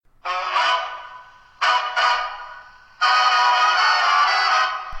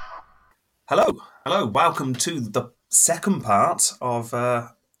Hello. Welcome to the second part of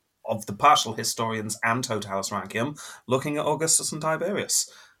the partial historians and Totalus Rankium, looking at Augustus and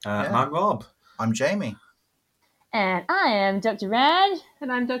Tiberius. And I'm Rob. I'm Jamie. And I am Dr. Rad. And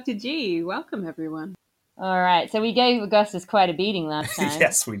I'm Dr. G. Welcome, everyone. All right, so we gave Augustus quite a beating last time.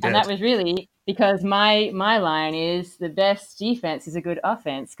 Yes, we did. And that was really because my line is the best defense is a good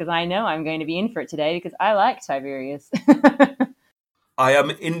offense, because I know I'm going to be in for it today because I like Tiberius. I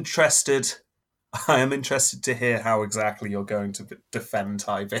am interested to hear how exactly you're going to defend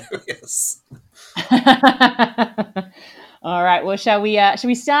Tiberius. All right, well, shall we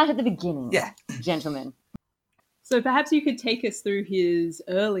start at the beginning? Yeah. Gentlemen. So perhaps you could take us through his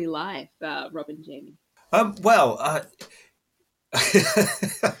early life, Rob and Jamie.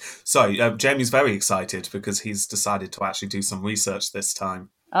 Sorry, Jamie's very excited because he's decided to actually do some research this time.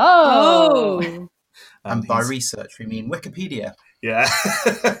 Oh. And by research, we mean Wikipedia. Yeah.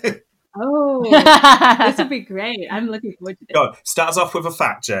 This will be great. I'm looking forward to this. Starts off with a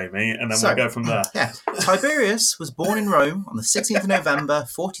fact, Jamie, and then we'll go from there. Yeah. Tiberius was born in Rome on the 16th of November,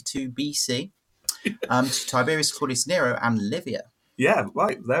 42 BC, to Tiberius, Claudius Nero, and Livia. Yeah,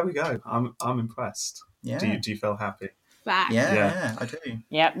 right. There we go. I'm impressed. Yeah. Do you feel happy? Fact. Yeah, I do.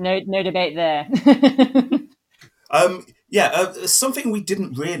 Yep, no debate there. Something we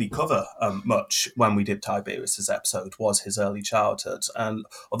didn't really cover much when we did Tiberius's episode was his early childhood, and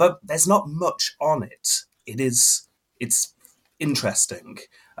although there's not much on it, it's interesting.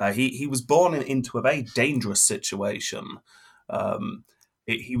 He was born into a very dangerous situation.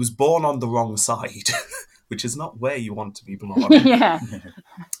 He was born on the wrong side, which is not where you want to be born.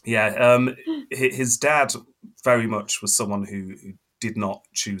 His dad very much was someone who did not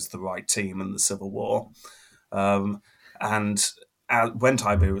choose the right team in the Civil War. And when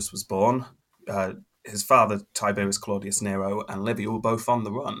Tiberius was born, his father, Tiberius Claudius Nero, and Livia were both on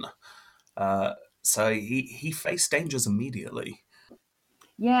the run. So he faced dangers immediately.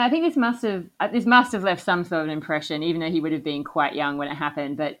 Yeah, I think this must have left some sort of impression, even though he would have been quite young when it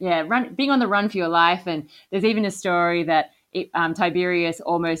happened. But yeah, being on the run for your life, and there's even a story that Tiberius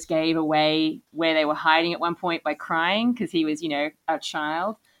almost gave away where they were hiding at one point by crying because he was, a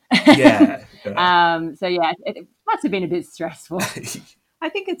child. Yeah. So yeah, it must have been a bit stressful. I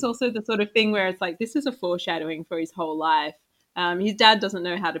think it's also the sort of thing where it's like, this is a foreshadowing for his whole life. His dad doesn't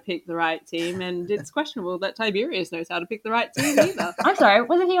know how to pick the right team, and it's questionable that Tiberius knows how to pick the right team either. I'm sorry,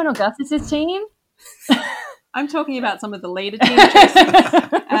 wasn't he on Augustus's team? I'm talking about some of the later team choices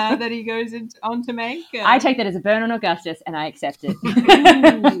that he goes on to make. I take that as a burn on Augustus, and I accept it.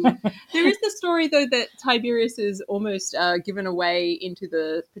 There is the story, though, that Tiberius is almost given away into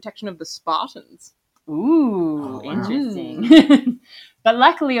the protection of the Spartans. Ooh, interesting. But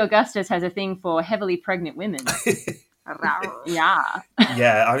luckily, Augustus has a thing for heavily pregnant women. Yeah.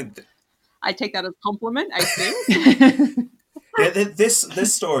 Yeah, I take that as a compliment, I think.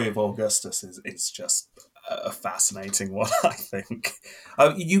 This story of Augustus is just a fascinating one, I think.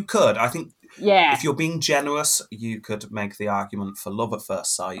 If you're being generous, you could make the argument for love at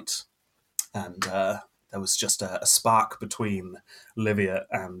first sight, and there was just a spark between Livia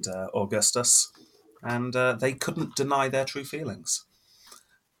and Augustus, and they couldn't deny their true feelings.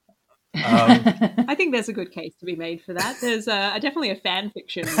 I think there's a good case to be made for that. There's definitely a fan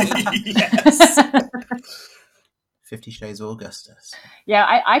fiction. Yes. 50 Shades of Augustus. Yeah,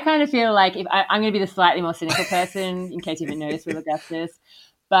 I kind of feel like I'm going to be the slightly more cynical person, in case you haven't noticed with Augustus.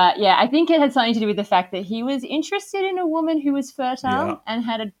 But yeah, I think it had something to do with the fact that he was interested in a woman who was fertile and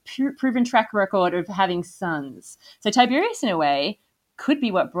had a proven track record of having sons. So Tiberius, in a way, could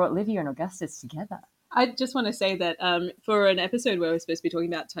be what brought Livia and Augustus together. I just want to say that for an episode where we're supposed to be talking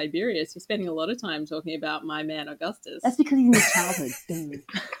about Tiberius, you're spending a lot of time talking about my man Augustus. That's because he's in his childhood.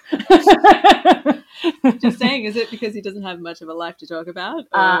 Just saying, is it because he doesn't have much of a life to talk about?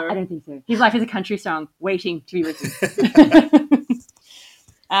 I don't think so. His life is a country song waiting to be written.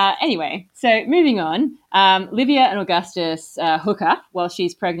 Anyway, so moving on. Livia and Augustus hook up while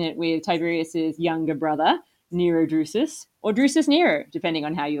she's pregnant with Tiberius's younger brother, Nero Drusus, or Drusus Nero, depending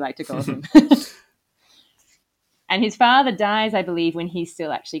on how you like to call him. And his father dies, I believe, when he's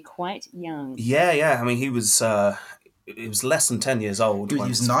still actually quite young. Yeah. I mean, he was less than 10 years old. He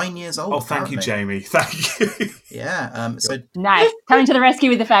was 9 years old. Oh, thank you, Jamie. Thank you. Yeah. Nice. Coming to the rescue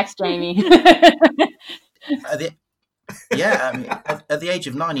with the facts, Jamie. At the age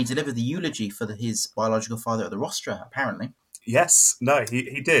of 9, he delivered the eulogy for his biological father at the rostra, apparently. Yes. No,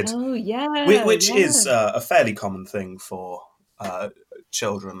 he did. Oh, yeah. Which is a fairly common thing for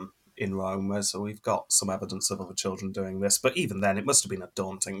children in Rome, so we've got some evidence of other children doing this. But even then, it must have been a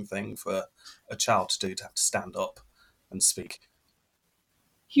daunting thing for a child to do, to have to stand up and speak.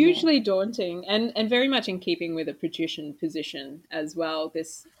 hugely daunting, and very much in keeping with a patrician position as well.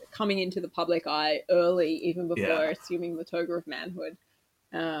 This coming into the public eye early, even before assuming the toga of manhood,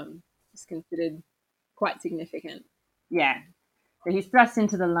 is considered quite significant. Yeah. So he's thrust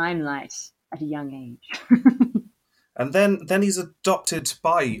into the limelight at a young age. And then he's adopted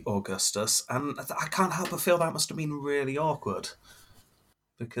by Augustus, and I can't help but feel that must have been really awkward.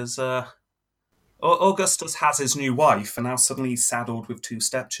 Because Augustus has his new wife, and now suddenly he's saddled with 2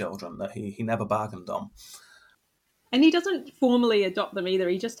 stepchildren that he never bargained on. And he doesn't formally adopt them either.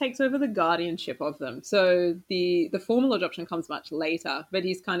 He just takes over the guardianship of them. So the formal adoption comes much later. But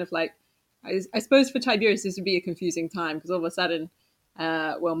he's kind of like, I suppose for Tiberius this would be a confusing time, because all of a sudden,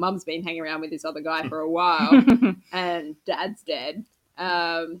 Mum's been hanging around with this other guy for a while, and Dad's dead.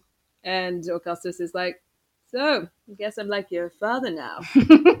 And Augustus is like, so, I guess I'm like your father now.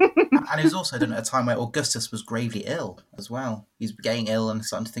 And it was also done at a time where Augustus was gravely ill as well. He's getting ill and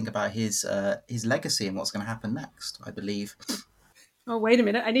starting to think about his legacy and what's going to happen next, I believe. Oh, wait a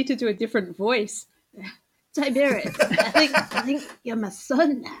minute. I need to do a different voice. Tiberius, I think you're my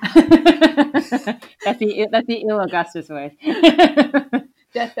son now. That's the ill Augustus voice.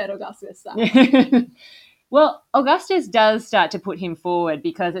 Deathbed Augustus style. Well, Augustus does start to put hhim forward,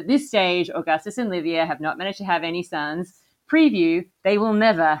 because at this stage, Augustus and Livia have not managed to have any sons. Preview, they will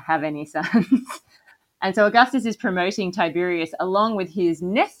never have any sons. And so Augustus is promoting Tiberius along with his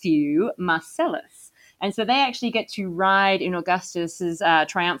nephew, Marcellus. And so they actually get to ride in Augustus's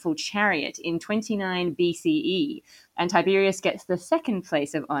triumphal chariot in 29 BCE. And Tiberius gets the 2nd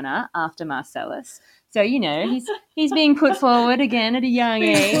place of honor after Marcellus. So, he's being put forward again at a young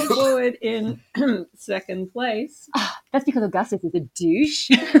age. Put forward in 2nd place. That's because Augustus is a douche.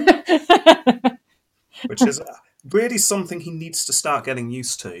 Which is really something he needs to start getting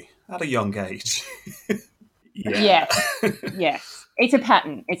used to at a young age. Yeah. Yes. It's a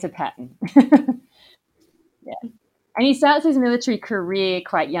pattern. Yeah. And he starts his military career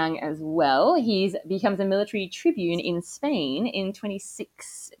quite young as well. He becomes a military tribune in Spain in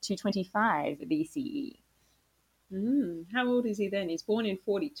 26 to 25 BCE. How old is he then? He's born in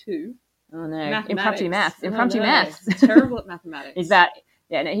 42. Oh no! Impromptu maths. He's terrible at mathematics.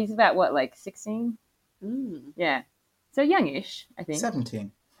 He's about what, like 16? Yeah. So youngish, I think. 17.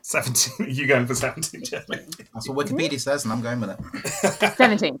 17. Are you going for 17, Jeremy? That's what Wikipedia says, and I'm going with it.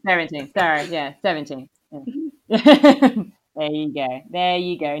 17. Sorry, yeah, 17. Yeah. There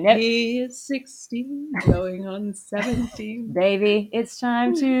you go. Nope. He is 16, going on 17. Baby, it's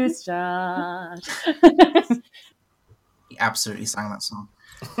time to start. He absolutely sang that song.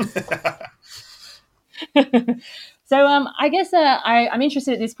 So I guess I'm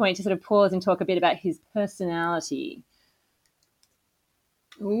interested at this point to sort of pause and talk a bit about his personality.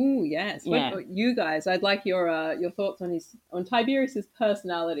 Oh yes, Yeah. You guys, I'd like your thoughts on Tiberius's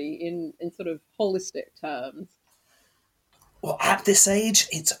personality in sort of holistic terms. Well, at this age,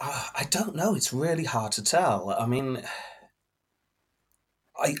 it's I don't know. It's really hard to tell. I mean,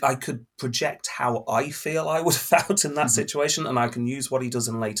 I could project how I feel I would have felt in that situation, and I can use what he does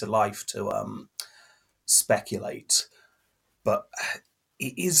in later life to speculate. But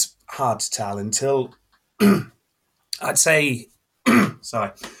it is hard to tell until I'd say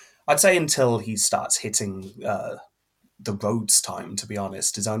until he starts hitting the roads time, to be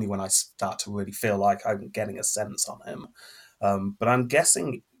honest, is only when I start to really feel like I'm getting a sense on him. But I'm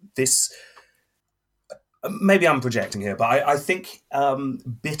guessing this, maybe I'm projecting here, but I think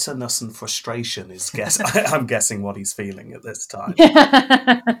bitterness and frustration is I'm guessing what he's feeling at this time.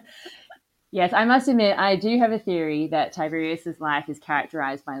 Yes, I must admit, I do have a theory that Tiberius's life is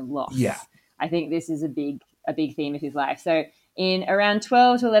characterized by loss. Yeah. I think this is a big theme of his life. So in around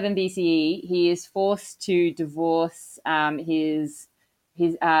 12 to 11 BCE, he is forced to divorce his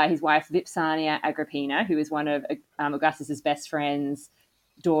wife Vipsania Agrippina, who is one of Augustus's best friend's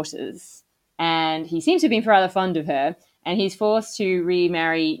daughters, and he seems to have been rather fond of her. And he's forced to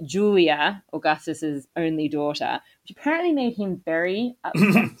remarry Julia, Augustus's only daughter, which apparently made him very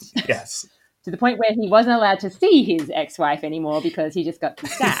upset. Yes. To the point where he wasn't allowed to see his ex-wife anymore because he just got too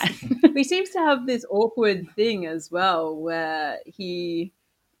sad. He seems to have this awkward thing as well, where he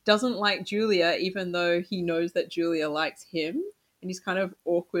doesn't like Julia, even though he knows that Julia likes him, and he's kind of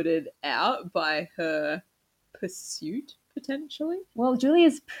awkwarded out by her pursuit, potentially. Well,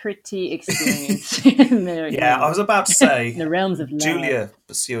 Julia's pretty experienced. Yeah, I was about to say, in the realms of love. Julia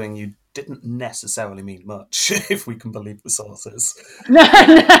pursuing you didn't necessarily mean much, if we can believe the sources. No,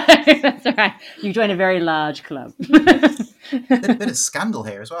 that's all right. You joined a very large club. A bit of scandal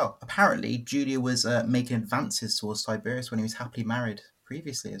here as well. Apparently, Julia was making advances towards Tiberius when he was happily married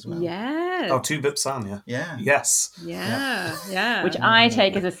previously as well. Yeah. Oh, Tu Bipsania. Yeah. Yes. Yeah. Which I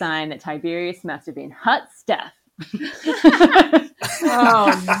take as a sign that Tiberius must have been hot stuff. Oh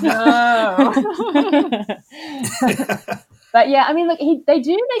no. But yeah, I mean, look, they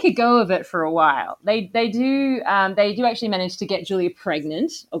do make a go of it for a while. They do actually manage to get Julia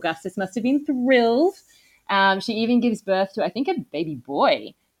pregnant. Augustus must have been thrilled. She even gives birth to, I think, a baby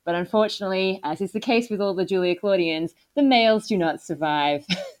boy. But unfortunately, as is the case with all the Julia Claudians, the males do not survive,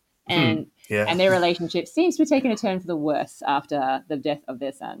 and their relationship seems to have taken a turn for the worse after the death of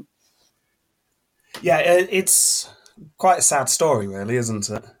their son. Yeah, it's quite a sad story, really,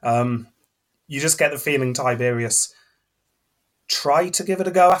 isn't it? You just get the feeling Tiberius tried to give it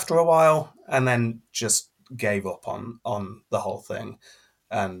a go after a while and then just gave up on the whole thing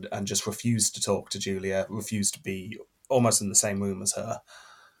and just refused to talk to Julia, refused to be almost in the same room as her.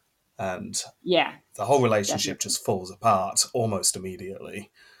 And the whole relationship just falls apart almost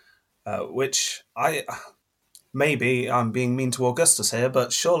immediately, which maybe I'm being mean to Augustus here,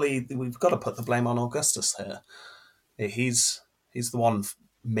 but surely we've got to put the blame on Augustus here. He's the one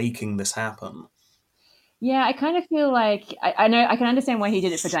making this happen. Yeah, I kind of feel like I know I can understand why he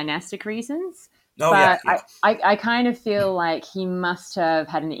did it for dynastic reasons. I kind of feel like he must have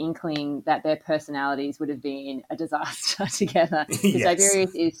had an inkling that their personalities would have been a disaster together. Because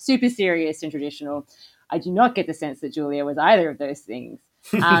Tiberius is super serious and traditional. I do not get the sense that Julia was either of those things.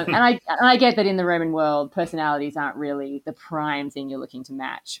 And I get that in the Roman world, personalities aren't really the prime thing you're looking to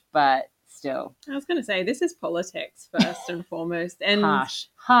match, but still. I was going to say, this is politics first and foremost. And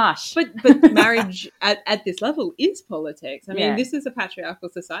harsh. But marriage at this level is politics. I mean, this is a patriarchal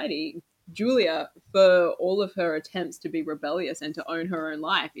society. Julia, for all of her attempts to be rebellious and to own her own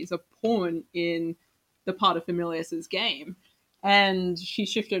life, is a pawn in the paterfamilias's game. And she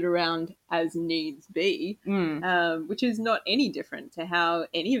shifted around as needs be, which is not any different to how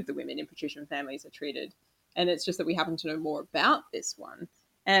any of the women in patrician families are treated. And it's just that we happen to know more about this one.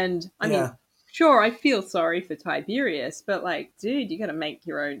 And I mean, sure, I feel sorry for Tiberius, but like, dude, you got to make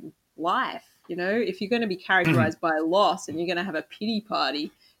your own life. You know, if you're going to be characterized by loss and you're going to have a pity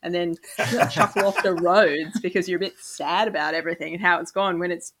party and then chuckle off the roads because you're a bit sad about everything and how it's gone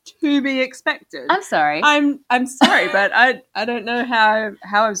when it's to be expected. I'm sorry. I'm sorry, but I don't know how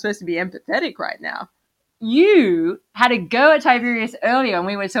I'm supposed to be empathetic right now. You had a go at Tiberius earlier when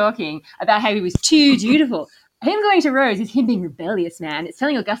we were talking about how he was too dutiful. Him going to Rhodes is him being rebellious, man. It's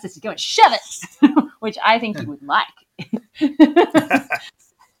telling Augustus to go and shove it, which I think he would like.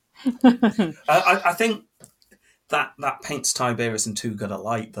 I think that paints Tiberius in too good a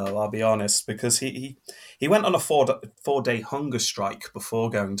light, though, I'll be honest, because he went on a 4-day hunger strike before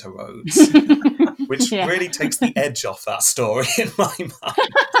going to Rhodes, which really takes the edge off that story in my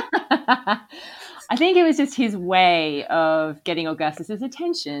mind. I think it was just his way of getting Augustus's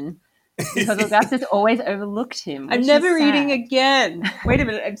attention. Because Augustus always overlooked him. I'm never eating again. Wait a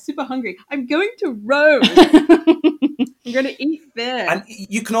minute, I'm super hungry. I'm going to Rome. I'm going to eat there. And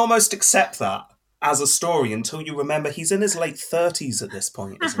you can almost accept that as a story until you remember he's in his late 30s at this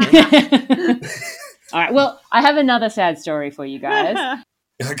point, isn't he? All right, well, I have another sad story for you guys.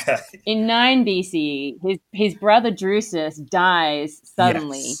 Okay. In 9 BCE, his brother Drusus dies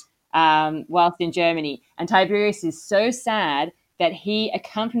suddenly whilst in Germany. And Tiberius is so sad that he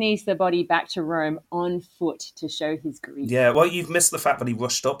accompanies the body back to Rome on foot to show his grief. Yeah, well, you've missed the fact that he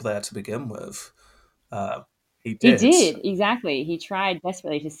rushed up there to begin with. He did, exactly. He tried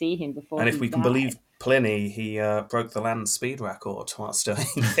desperately to see him before and he if we died. can believe Pliny, he broke the land speed record whilst doing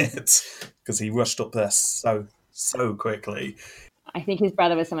it, because he rushed up there so quickly. I think his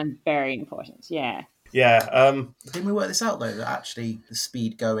brother was someone very important, yeah. Yeah. Didn't we work this out, though, that actually the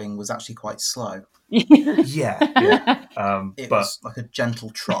speed going was actually quite slow? Yeah. It was like a gentle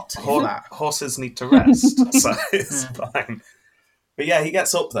trot. Horses need to rest, so it's fine. But yeah, he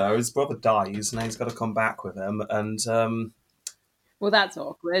gets up there, his brother dies, and now he's got to come back with him, and... well, that's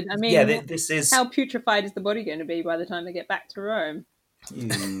awkward. I mean, this is... how putrefied is the body going to be by the time they get back to Rome?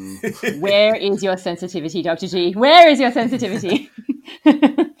 Where is your sensitivity, Dr. G? Where is your sensitivity?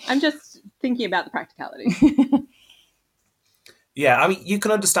 I'm just thinking about the practicality. Yeah, I mean, you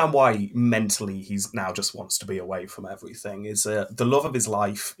can understand why mentally he's now just wants to be away from everything. Is the love of his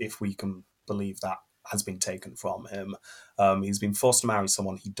life, if we can believe that, has been taken from him. He's been forced to marry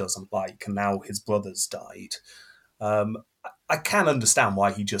someone he doesn't like, and now his brother's died. I can understand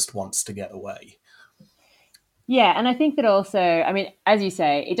why he just wants to get away. Yeah, and I think that also, I mean, as you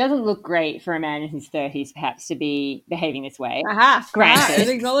say, it doesn't look great for a man in his 30s, perhaps, to be behaving this way.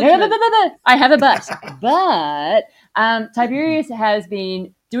 Granted. No, I have a but. But Tiberius has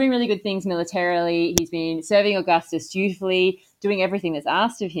been doing really good things militarily. He's been serving Augustus dutifully. doing everything that's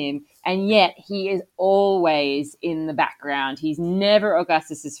asked of him, and yet he is always in the background. He's never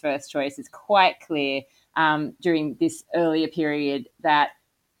Augustus's first choice. It's quite clear during this earlier period that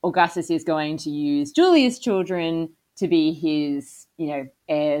Augustus is going to use Julius' children to be his,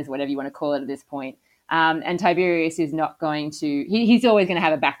 heirs, whatever you want to call it at this point. And Tiberius is not going to, he's always going to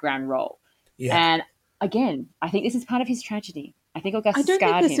have a background role. Yeah. And again, I think this is part of his tragedy. I think Augustus scarred him.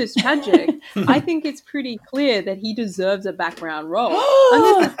 I don't think this is tragic. I think it's pretty clear that he deserves a background role.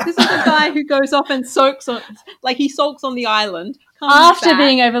 This is a guy who goes off and sulks on the island. After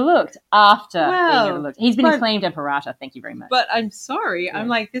being overlooked. He's been acclaimed imperator. Thank you very much. But I'm sorry. Yeah. I'm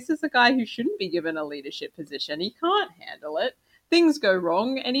like, this is a guy who shouldn't be given a leadership position. He can't handle it. Things go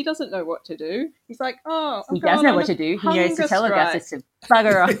wrong and he doesn't know what to do. He's like, he does know what to do. He knows to tell Augustus to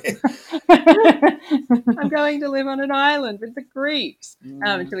bugger off. I'm going to live on an island with the Greeks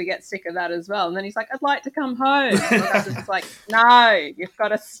until he gets sick of that as well. And then he's like, I'd like to come home. And Augustus is like, no, you've got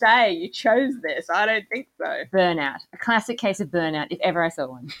to stay. You chose this. I don't think so. Burnout. A classic case of burnout, if ever I saw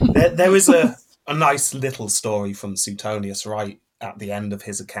one. There is a nice little story from Suetonius right at the end of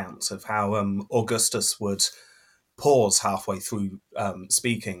his accounts of how Augustus would pause halfway through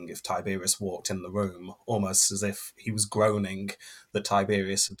speaking if Tiberius walked in the room, almost as if he was groaning that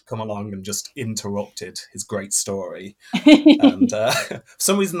Tiberius had come along and just interrupted his great story. And for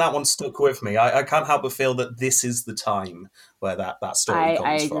some reason that one stuck with me. I can't help but feel that this is the time where that story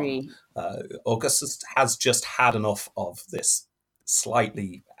comes agree. from. Augustus has just had enough of this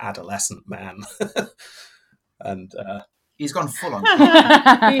slightly adolescent man. And he's gone full on.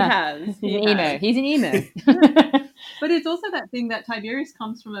 He has. He's an emo. But it's also that thing that Tiberius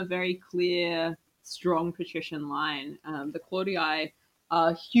comes from a very clear, strong patrician line. The Claudii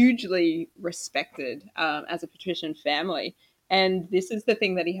are hugely respected as a patrician family. And this is the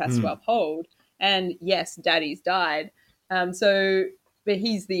thing that he has to uphold. And yes, daddy's died. But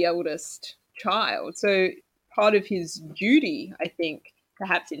he's the eldest child. So part of his duty, I think,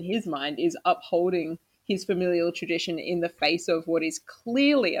 perhaps in his mind, is upholding his familial tradition in the face of what is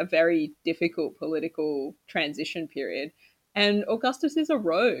clearly a very difficult political transition period. And Augustus is a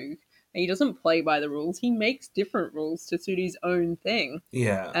rogue. And he doesn't play by the rules. He makes different rules to suit his own thing.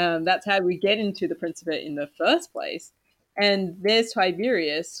 Yeah. That's how we get into the Principate in the first place. And there's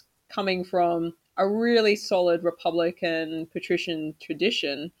Tiberius coming from a really solid Republican patrician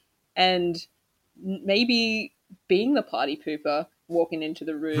tradition and maybe being the party pooper, walking into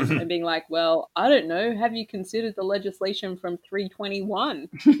the room and being like, well, I don't know, have you considered the legislation from 321?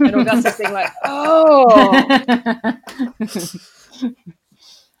 And Augustus being like,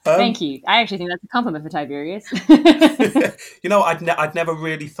 thank you. I actually think that's a compliment for Tiberius. I'd never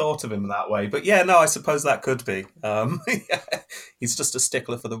really thought of him that way, but yeah, no, I suppose that could be. He's just a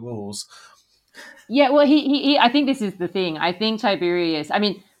stickler for the rules. Yeah, well, he I think this is the thing. I think Tiberius,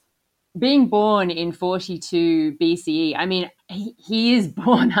 being born in 42 BCE, he is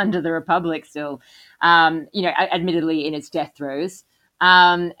born under the Republic still, admittedly in its death throes.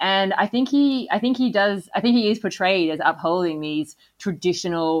 And I think he is portrayed as upholding these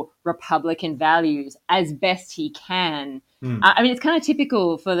traditional Republican values as best he can. It's kind of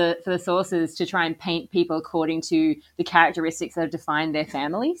typical for the sources to try and paint people according to the characteristics that have defined their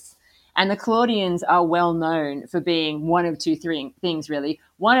families. And the Claudians are well known for being one of two things, really.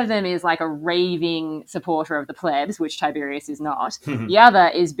 One of them is like a raving supporter of the plebs, which Tiberius is not. The other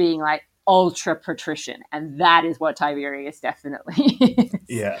is being like ultra patrician, and that is what Tiberius definitely is.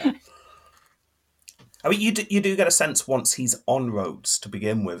 Yeah. You do get a sense once he's on Rhodes to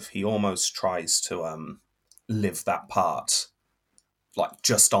begin with, he almost tries to live that part, like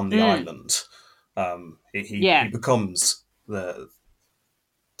just on the island. He becomes the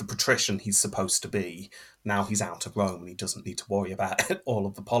patrician he's supposed to be. Now he's out of Rome and he doesn't need to worry about all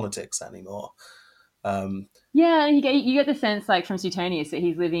of the politics anymore. You get the sense, like from Suetonius, that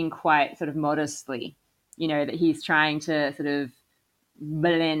he's living quite sort of modestly, that he's trying to sort of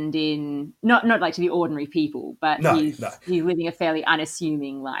blend in, not like to the ordinary people, but he's living a fairly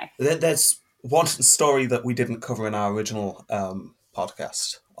unassuming life. There's one story that we didn't cover in our original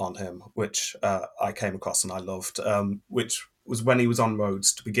podcast on him, which I came across and I loved, which was when he was on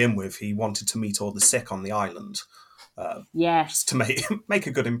Rhodes to begin with, he wanted to meet all the sick on the island. Just to make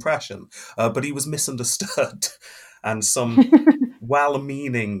a good impression. But he was misunderstood. And some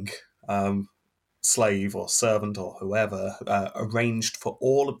well-meaning slave or servant or whoever arranged for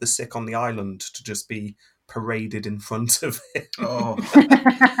all of the sick on the island to just be paraded in front of him.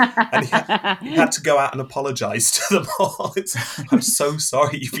 And he had to go out and apologise to them all. I'm so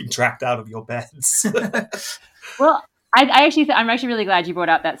sorry you've been dragged out of your beds. Well, I'm actually really glad you brought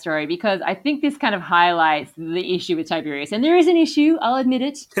up that story, because I think this kind of highlights the issue with Tiberius. And there is an issue, I'll admit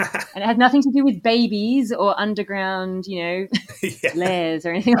it. And it has nothing to do with babies or underground, lairs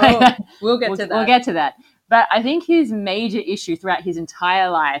or anything like that. We'll get to that. We'll get to that. But I think his major issue throughout his entire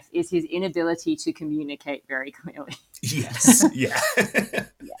life is his inability to communicate very clearly. Yes, yeah.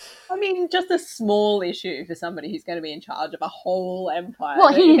 I mean, just a small issue for somebody who's going to be in charge of a whole empire.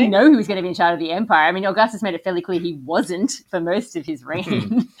 Well, he didn't know he was going to be in charge of the empire. I mean, Augustus made it fairly clear he wasn't for most of his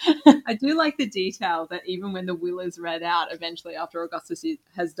reign. I do like the detail that even when the will is read out eventually after Augustus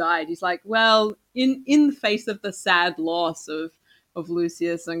has died, he's like, well, in the face of the sad loss of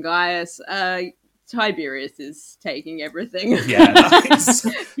Lucius and Gaius, Tiberius is taking everything. Yeah, that's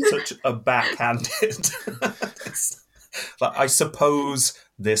such a backhanded. Like, I suppose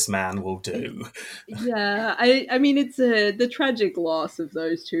this man will do. Yeah, I mean, it's the tragic loss of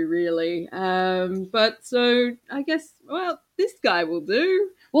those two, really. But so I guess, well, this guy will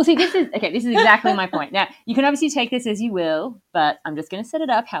do. Well, see, this is exactly my point. Now, you can obviously take this as you will, but I'm just going to set it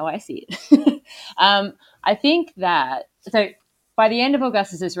up how I see it. I think that, so by the end of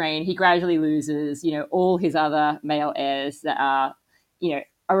Augustus's reign, he gradually loses, all his other male heirs that are,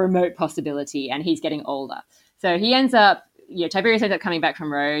 a remote possibility, and he's getting older. So he ends up, Tiberius ends up coming back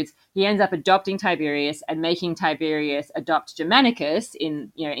from Rhodes. He ends up adopting Tiberius and making Tiberius adopt Germanicus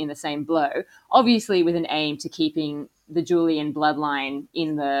in the same blow, obviously with an aim to keeping the Julian bloodline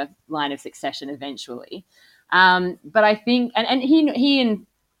in the line of succession eventually. But I think, and he and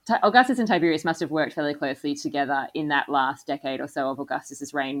Augustus and Tiberius must have worked fairly closely together in that last decade or so of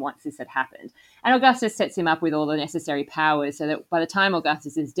Augustus's reign once this had happened. And Augustus sets him up with all the necessary powers so that by the time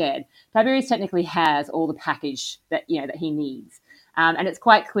Augustus is dead, Tiberius technically has all the package that he needs. And it's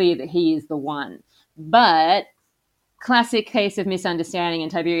quite clear that he is the one. But classic case of misunderstanding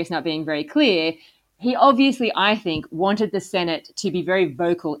and Tiberius not being very clear, he obviously, I think, wanted the Senate to be very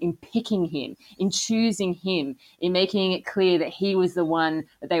vocal in picking him, in choosing him, in making it clear that he was the one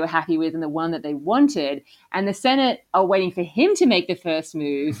that they were happy with and the one that they wanted. And the Senate are waiting for him to make the first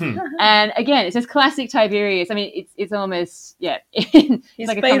move. And again, it's just classic Tiberius. I mean, it's almost, it's His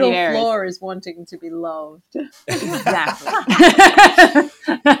like fatal a flaw is wanting to be loved. Exactly.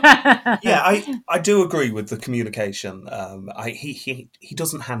 Yeah, I do agree with the communication. He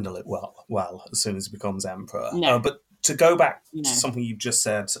doesn't handle it well as soon as he becomes emperor. No. But to go back to something you just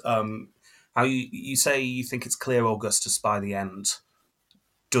said, how you say you think it's clear Augustus by the end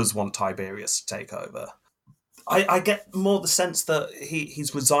does want Tiberius to take over. I get more the sense that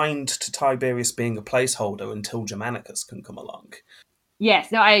he's resigned to Tiberius being a placeholder until Germanicus can come along.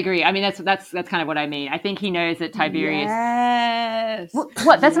 Yes, no, I agree. I mean, that's kind of what I mean. I think he knows that Tiberius. Yes.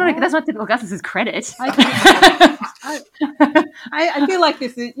 What? That's not to Augustus's credit. I feel like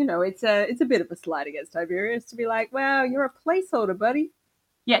this is, it's a bit of a slight against Tiberius to be like, wow, you're a placeholder, buddy.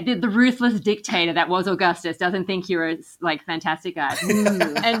 Yeah, the ruthless dictator that was Augustus doesn't think you're a fantastic guy.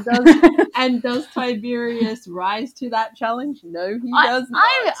 And does Tiberius rise to that challenge? No, he does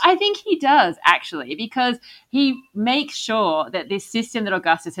not. I think he does, actually, because he makes sure that this system that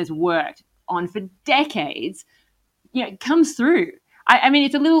Augustus has worked on for decades, comes through. I mean,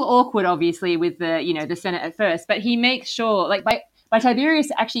 it's a little awkward, obviously, with the Senate at first, but he makes sure, by Tiberius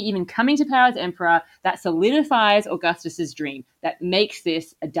actually even coming to power as emperor, that solidifies Augustus's dream. That makes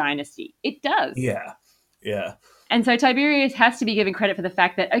this a dynasty. It does. Yeah. And so Tiberius has to be given credit for the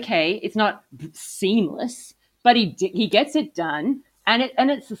fact that, okay, it's not seamless, but he gets it done, and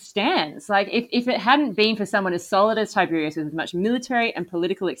it stands. Like, if it hadn't been for someone as solid as Tiberius with as much military and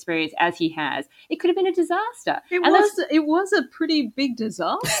political experience as he has, it could have been a disaster. It was a pretty big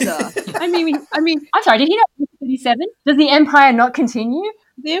disaster. I mean, I'm sorry, did he not 37? Does the empire not continue?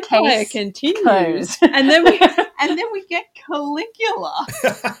 The empire continues, and then we get Caligula.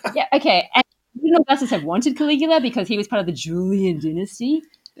 Yeah, okay. And didn't Augustus have wanted Caligula because he was part of the Julian dynasty?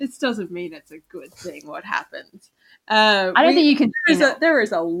 This doesn't mean it's a good thing. What happened? I don't think you can. There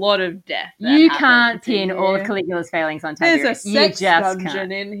is a lot of death. You can't pin all of Caligula's failings on Tiberius. There's a sex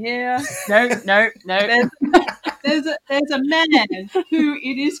dungeon in here. No. There's a man who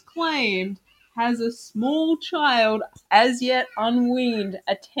it is claimed has a small child as yet unweaned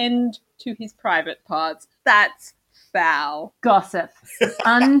attend to his private parts. That's foul. Gossip.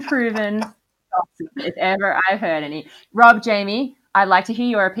 Unproven gossip, if ever I've heard any. Rob, Jamie, I'd like to hear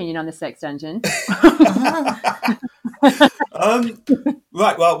your opinion on the sex dungeon.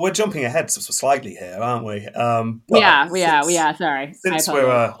 Right, well, we're jumping ahead slightly here, aren't we? We are. Sorry. Since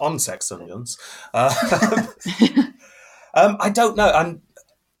we're on sex dungeons. I don't know. And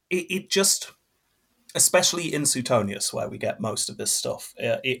it just, especially in Suetonius, where we get most of this stuff,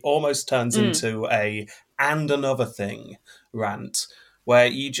 it almost turns into a and another thing rant, where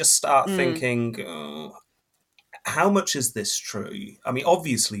you just start thinking, how much is this true? I mean,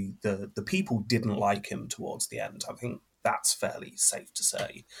 obviously, the people didn't like him towards the end. I think that's fairly safe to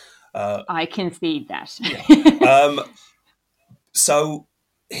say. I concede that. So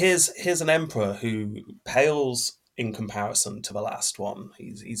here's an emperor who pales in comparison to the last one.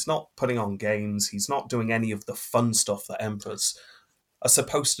 He's not putting on games. He's not doing any of the fun stuff that emperors are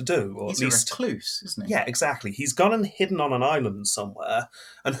supposed to do. Or He's at least a recluse, isn't he? Yeah, exactly. He's gone and hidden on an island somewhere,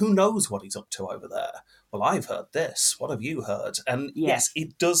 and who knows what he's up to over there. Well, I've heard this. What have you heard? And yes,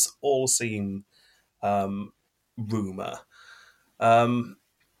 it does all seem rumour.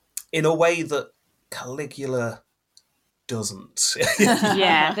 In a way that Caligula doesn't.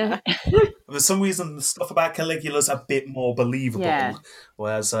 Yeah. For some reason, the stuff about Caligula's a bit more believable,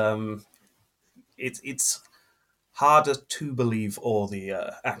 whereas it's harder to believe all the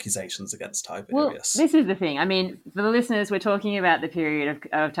accusations against Tiberius. Well, this is the thing. I mean, for the listeners, we're talking about the period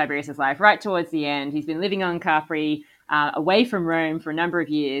of Tiberius' life right towards the end. He's been living on Capri, away from Rome for a number of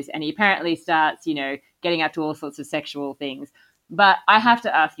years, and he apparently starts, getting up to all sorts of sexual things. But I have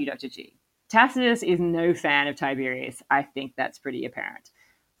to ask you, Dr. G, Tacitus is no fan of Tiberius. I think that's pretty apparent.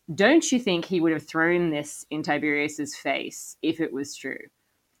 Don't you think he would have thrown this in Tiberius's face if it was true?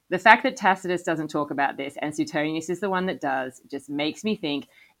 The fact that Tacitus doesn't talk about this and Suetonius is the one that does just makes me think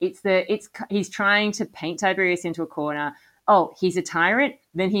he's trying to paint Tiberius into a corner. Oh, he's a tyrant,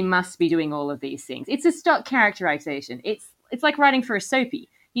 then he must be doing all of these things. It's a stock characterization. It's like writing for a soapy.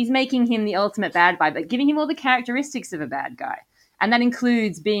 He's making him the ultimate bad guy, but giving him all the characteristics of a bad guy. And that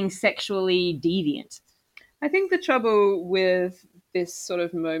includes being sexually deviant. I think the trouble with this sort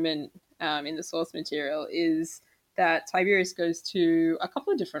of moment in the source material is that Tiberius goes to a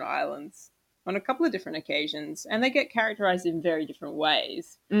couple of different islands on a couple of different occasions, and they get characterized in very different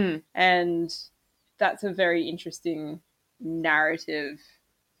ways. And that's a very interesting narrative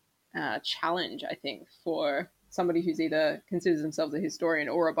challenge, I think, for somebody who's either considers themselves a historian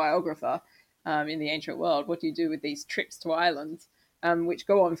or a biographer in the ancient world. What do you do with these trips to islands, which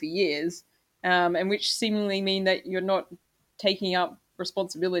go on for years, and which seemingly mean that you're not taking up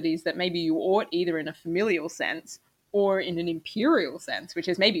responsibilities that maybe you ought, either in a familial sense or in an imperial sense, which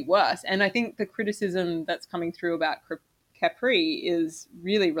is maybe worse. And I think the criticism that's coming through about Capri is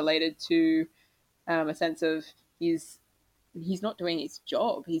really related to a sense of he's not doing his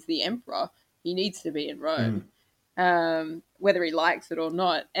job. He's the emperor. He needs to be in Rome, whether he likes it or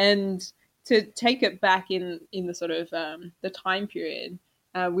not. And to take it back in the sort of the time period,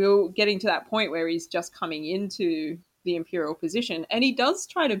 we're getting to that point where he's just coming into the imperial position, and he does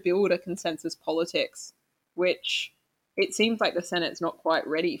try to build a consensus politics, which it seems like the Senate's not quite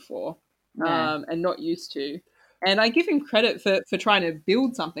ready for and not used to. And I give him credit for trying to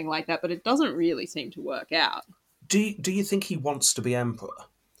build something like that, but it doesn't really seem to work out. Do you think he wants to be emperor?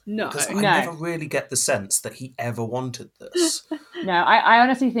 No. Because I never really get the sense that he ever wanted this. No, I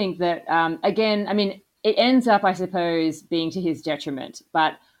honestly think that, again, I mean, it ends up, I suppose, being to his detriment,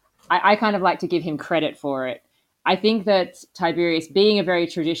 but I kind of like to give him credit for it. I think that Tiberius, being a very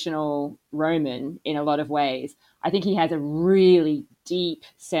traditional Roman in a lot of ways, I think he has a really deep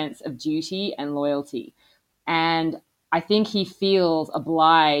sense of duty and loyalty. And I think he feels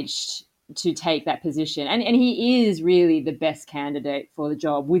obliged to take that position. And he is really the best candidate for the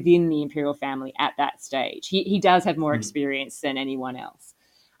job within the imperial family at that stage. He does have more experience than anyone else.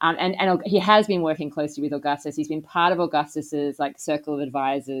 And he has been working closely with Augustus. He's been part of Augustus's circle of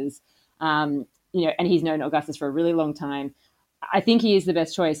advisors, and he's known Augustus for a really long time. I think he is the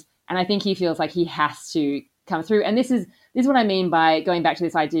best choice, and I think he feels like he has to come through. And this is what I mean by going back to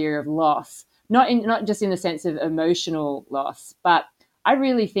this idea of loss, not just in the sense of emotional loss, but I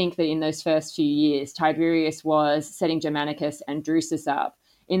really think that in those first few years, Tiberius was setting Germanicus and Drusus up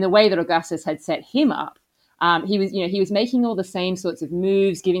in the way that Augustus had set him up. He was making all the same sorts of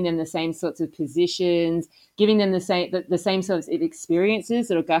moves, giving them the same sorts of positions, giving them the same sorts of experiences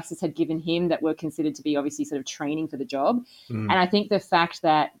that Augustus had given him that were considered to be obviously sort of training for the job. And I think the fact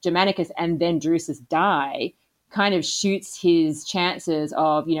that Germanicus and then Drusus die kind of shoots his chances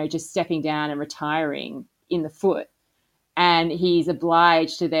of, just stepping down and retiring in the foot. And he's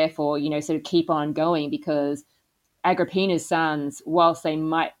obliged to therefore, sort of keep on going because Agrippina's sons, whilst they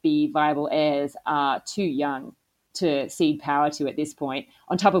might be viable heirs, are too young to cede power to at this point.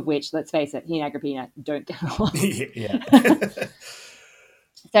 On top of which, let's face it, he and Agrippina don't get along. Yeah.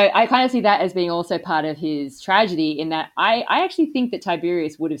 So I kind of see that as being also part of his tragedy in that I actually think that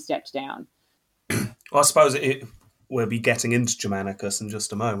Tiberius would have stepped down. Well, I suppose we'll be getting into Germanicus in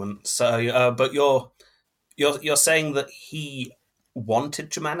just a moment. So, but you're saying that he wanted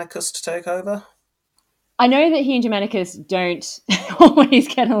Germanicus to take over? I know that he and Germanicus don't always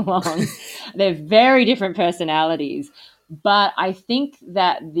get along. They're very different personalities. But I think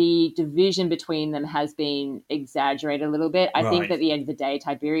that the division between them has been exaggerated a little bit. I think that at the end of the day,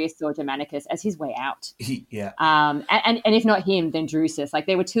 Tiberius saw Germanicus as his way out. And if not him, then Drusus. Like,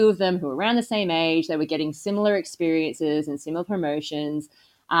 there were two of them who were around the same age. They were getting similar experiences and similar promotions.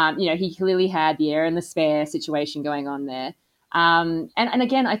 He clearly had the heir and the spare situation going on there. And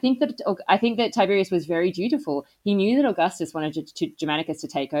again, I think that Tiberius was very dutiful. He knew that Augustus wanted Germanicus to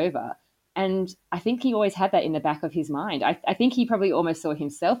take over. And I think he always had that in the back of his mind. I think he probably almost saw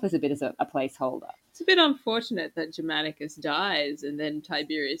himself as a bit as a placeholder. It's a bit unfortunate that Germanicus dies and then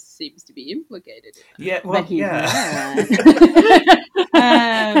Tiberius seems to be implicated in that. Yeah, well, but he's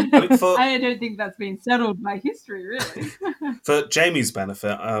I don't think that's been settled by history, really. For Jamie's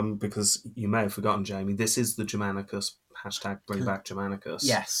benefit, because you may have forgotten, Jamie, this is the Germanicus hashtag bring back Germanicus.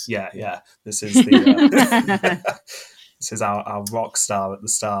 Yes. Yeah. This is the this is our rock star at the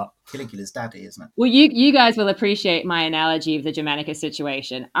start. Caligula's daddy, isn't it? Well, you guys will appreciate my analogy of the Germanicus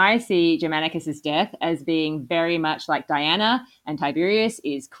situation. I see Germanicus's death as being very much like Diana, and Tiberius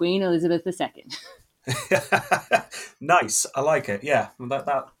is Queen Elizabeth II. Nice, I like it. Yeah,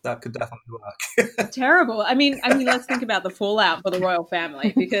 that could definitely work. Terrible. I mean, let's think about the fallout for the royal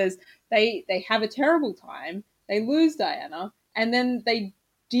family, because they have a terrible time. They lose Diana, and then they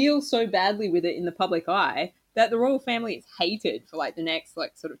deal so badly with it in the public eye that the royal family is hated for the next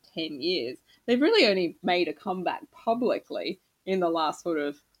sort of 10 years. They've really only made a comeback publicly in the last sort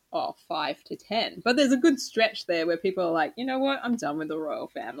of 5 to 10. But there's a good stretch there where people are like, you know what, I'm done with the royal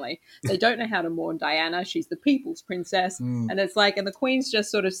family. They don't know how to mourn Diana. She's the people's princess. And it's and the queen's just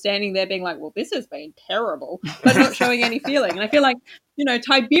sort of standing there being like, well, this has been terrible, but not showing any feeling. And I feel like,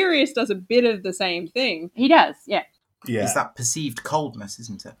 Tiberius does a bit of the same thing. He does, yeah. It's that perceived coldness,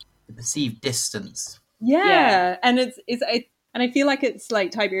 isn't it? The perceived distance. Yeah. And and I feel like it's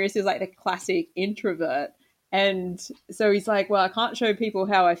Tiberius is the classic introvert. And so he's like, well, I can't show people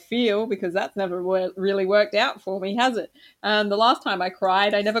how I feel because that's never really worked out for me, has it? The last time I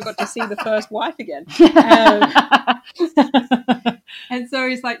cried, I never got to see the first wife again. And so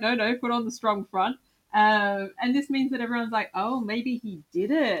he's like, no, put on the strong front. And this means that everyone's like, oh, maybe he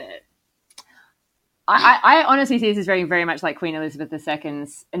did it. I honestly see this as very, very much like Queen Elizabeth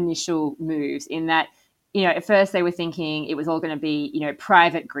II's initial moves, in that, at first they were thinking it was all going to be,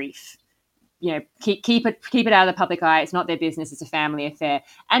 private grief. Keep it out of the public eye. It's not their business. It's a family affair.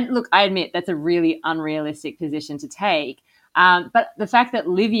 And look, I admit that's a really unrealistic position to take. But the fact that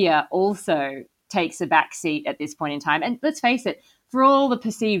Livia also takes a back seat at this point in time, and let's face it, for all the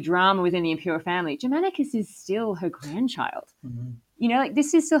perceived drama within the imperial family, Germanicus is still her grandchild. Mm-hmm.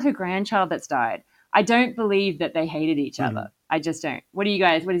 This is still her grandchild that's died. I don't believe that they hated each other. I just don't. What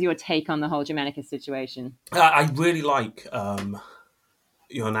is your take on the whole Germanicus situation? I really like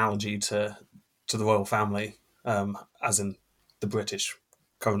your analogy to the royal family, as in the British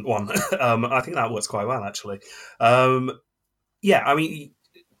current one. I think that works quite well, actually.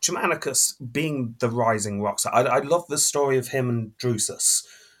 Germanicus being the rising rock star. I love the story of him and Drusus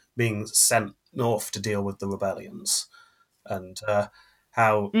being sent north to deal with the rebellions, and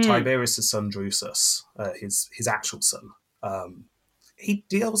how Tiberius' son Drusus, his actual son, he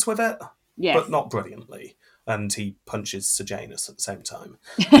deals with it, but not brilliantly. And he punches Sejanus at the same time.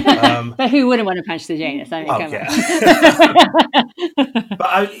 But who wouldn't want to punch Sejanus? I mean, come on.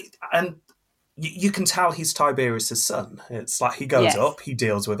 But you can tell he's Tiberius' son. It's like he goes up, he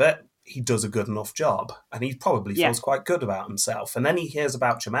deals with it, he does a good enough job, and he probably feels quite good about himself. And then he hears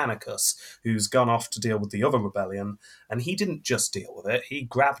about Germanicus, who's gone off to deal with the other rebellion, and he didn't just deal with it. He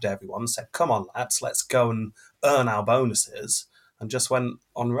grabbed everyone and said, come on, lads, let's go and earn our bonuses. And just went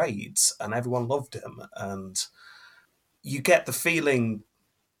on raids, and everyone loved him. And you get the feeling,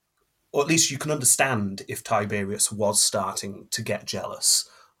 or at least you can understand, if Tiberius was starting to get jealous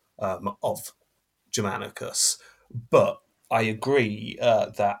of Germanicus. But I agree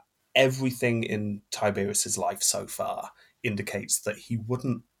that everything in Tiberius's life so far indicates that he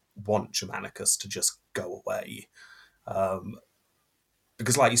wouldn't want Germanicus to just go away.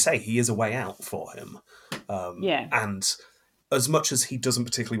 Because, like you say, he is a way out for him. And as much as he doesn't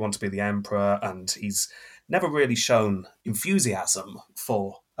particularly want to be the emperor, and he's never really shown enthusiasm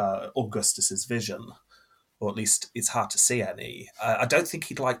for Augustus's vision, or at least it's hard to see any, I don't think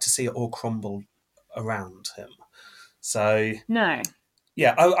he'd like to see it all crumble around him. So, no.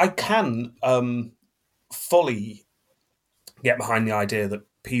 Yeah, I can fully get behind the idea that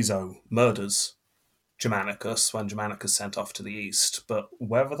Piso murders Germanicus when Germanicus sent off to the east, but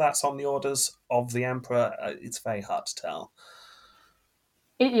whether that's on the orders of the emperor, it's very hard to tell.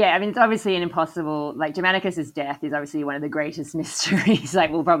 I mean, it's obviously an impossible, like, Germanicus's death is obviously one of the greatest mysteries. Like,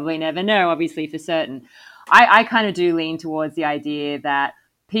 we'll probably never know, obviously, for certain. I kind of do lean towards the idea that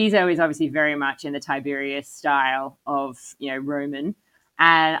Piso is obviously very much in the Tiberius style of, Roman.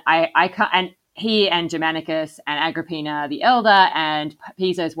 And and he and Germanicus and Agrippina the Elder and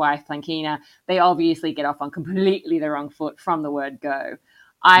Piso's wife, Plancina, they obviously get off on completely the wrong foot from the word go.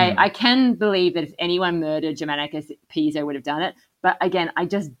 I can believe that if anyone murdered Germanicus, Piso would have done it. But again, I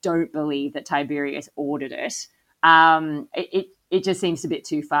just don't believe that Tiberius ordered it. It just seems a bit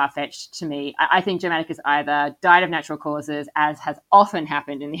too far-fetched to me. I think Germanicus either died of natural causes, as has often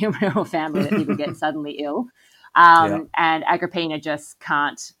happened in the imperial family, that people get suddenly ill. And Agrippina just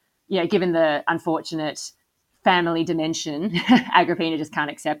can't, given the unfortunate family dimension, Agrippina just can't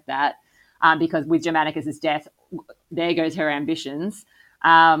accept that, because with Germanicus's death, there goes her ambitions.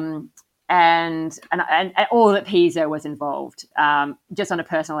 And all that Piso was involved, just on a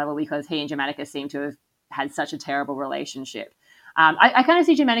personal level, because he and Germanicus seem to have had such a terrible relationship. I kind of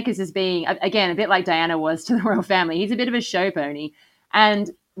see Germanicus as being, again, a bit like Diana was to the royal family. He's a bit of a show pony.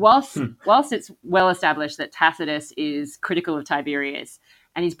 And whilst it's well established that Tacitus is critical of Tiberius,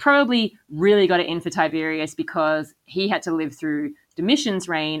 and he's probably really got it in for Tiberius because he had to live through Domitian's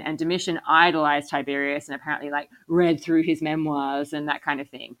reign, and Domitian idolized Tiberius and apparently read through his memoirs and that kind of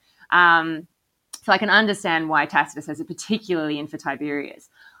thing. So I can understand why Tacitus has it particularly in for Tiberius.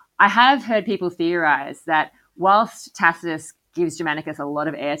 I have heard people theorize that whilst Tacitus gives Germanicus a lot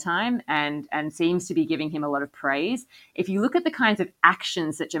of airtime and seems to be giving him a lot of praise, if you look at the kinds of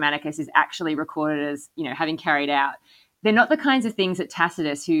actions that Germanicus is actually recorded as, having carried out, they're not the kinds of things that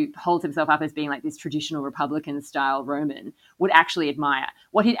Tacitus, who holds himself up as being like this traditional Republican style Roman, would actually admire.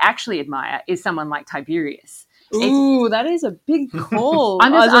 What he'd actually admire is someone like Tiberius. Ooh, that is a big call.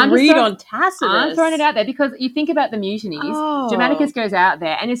 I'm read on Tacitus. I'm throwing it out there because you think about the mutinies. Oh. Germanicus goes out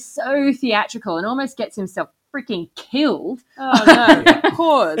there and is so theatrical and almost gets himself freaking killed. Oh, no.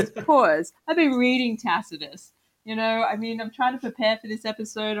 Pause. I've been reading Tacitus. I'm trying to prepare for this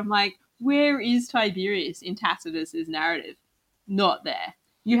episode. I'm like, where is Tiberius in Tacitus's narrative? Not there.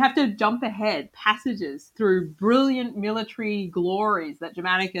 You have to jump ahead passages through brilliant military glories that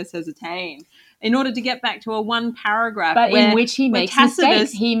Germanicus has attained in order to get back to a one paragraph. But in which he makes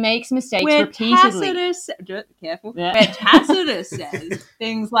mistakes. He makes mistakes repeatedly. Where Tacitus says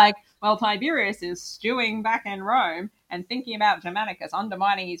things like, well, Tiberius is stewing back in Rome and thinking about Germanicus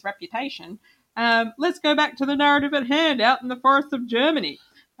undermining his reputation. Let's go back to the narrative at hand out in the forests of Germany.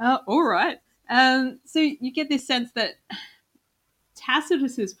 All right. So you get this sense that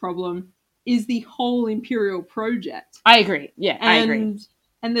Tacitus's problem is the whole imperial project. I agree. Yeah, I agree.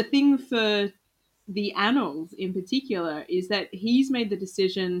 And the thing for the annals in particular is that he's made the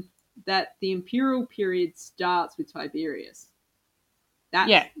decision that the imperial period starts with Tiberius.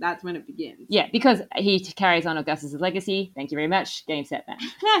 That's when it begins. Yeah, because he carries on Augustus' legacy. Thank you very much. Game, set, match.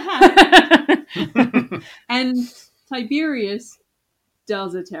 And Tiberius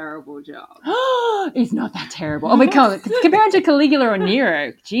does a terrible job. He's not that terrible. Oh my God, compare him to Caligula or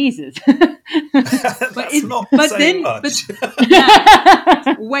Nero. Jesus. But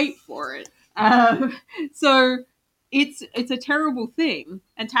wait for it. So it's a terrible thing,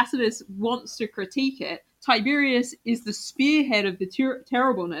 and Tacitus wants to critique it. Tiberius is the spearhead of the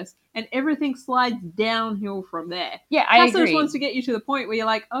terribleness, and everything slides downhill from there. Yeah, I agree. Tacitus wants to get you to the point where you're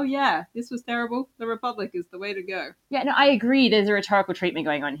like, oh yeah, this was terrible. The Republic is the way to go. Yeah, no, I agree. There's a rhetorical treatment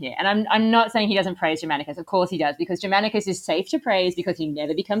going on here. And I'm not saying he doesn't praise Germanicus. Of course he does, because Germanicus is safe to praise because he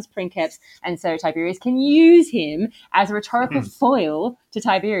never becomes princeps, and so Tiberius can use him as a rhetorical foil to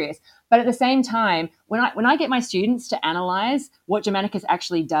Tiberius. But at the same time, when I get my students to analyze what Germanicus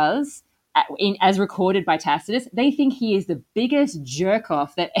actually does, as recorded by Tacitus, they think he is the biggest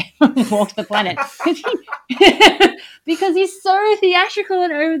jerk-off that ever walked the planet. Because he's so theatrical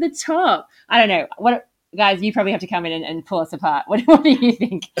and over the top. I don't know. What, guys, you probably have to come in and pull us apart. What do you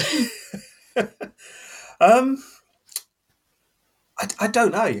think? I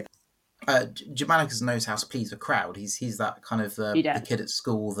don't know. Germanicus knows how to please a crowd. He's that kind of the kid at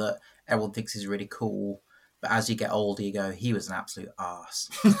school that everyone thinks is really cool. But as you get older, you go, he was an absolute arse.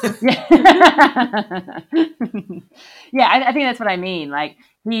 Yeah, I think that's what I mean. Like,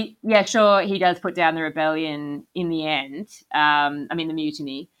 sure, he does put down the rebellion in the end. The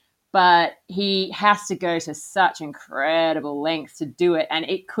mutiny. But he has to go to such incredible lengths to do it. And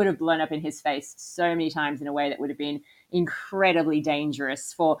it could have blown up in his face so many times in a way that would have been incredibly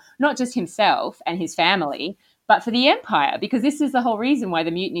dangerous for not just himself and his family, but for the empire. Because this is the whole reason why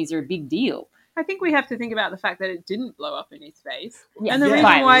the mutinies are a big deal. I think we have to think about the fact that it didn't blow up in his face. Yeah, and the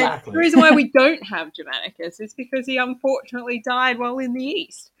exactly. reason why we don't have Germanicus is because he unfortunately died while in the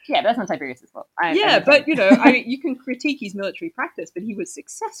East. Yeah, but that's not Tiberius' fault. But you can critique his military practice, but he was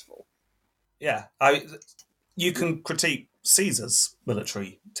successful. Yeah, you can critique Caesar's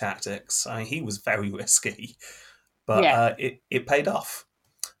military tactics. He was very risky, but it paid off.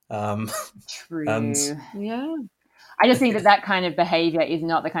 True. And yeah. I just think that kind of behavior is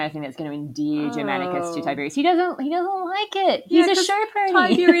not the kind of thing that's going to endear Germanicus to Tiberius. He doesn't like it. He's a show pony.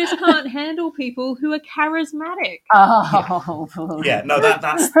 Tiberius can't handle people who are charismatic. Oh, yeah, no,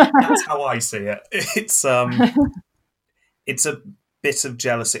 that's how I see it. It's a bit of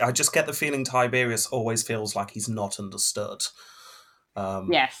jealousy. I just get the feeling Tiberius always feels like he's not understood.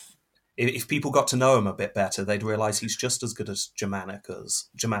 Yes. If people got to know him a bit better, they'd realise he's just as good as Germanicus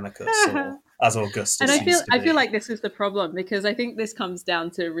or as Augustus. And I feel like this is the problem, because I think this comes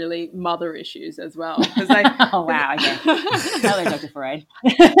down to really mother issues as well. Oh wow! Okay. Hello, Dr. Freud.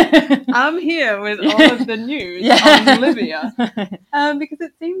 I'm here with all of the news on Livia, because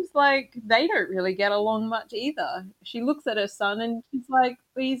it seems like they don't really get along much either. She looks at her son and she's like,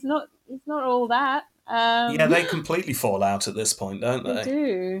 he's not all that. Yeah, they completely fall out at this point, don't they? They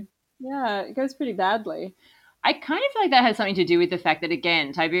do. Yeah, it goes pretty badly. I kind of feel like that has something to do with the fact that,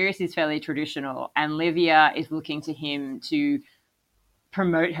 again, Tiberius is fairly traditional and Livia is looking to him to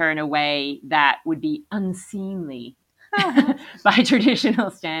promote her in a way that would be unseemly by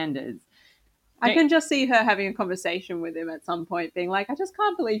traditional standards. I can just see her having a conversation with him at some point, being like, I just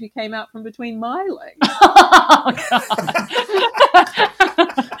can't believe you came out from between my legs.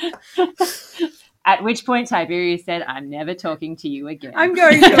 At which point Tiberius said, I'm never talking to you again. I'm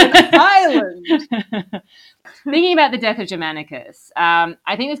going to an island. Thinking about the death of Germanicus, I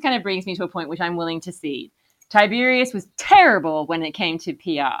think this kind of brings me to a point which I'm willing to cede. Tiberius was terrible when it came to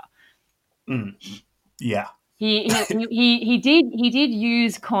PR. Yeah. He did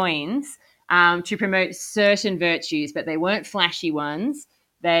use coins to promote certain virtues, but they weren't flashy ones.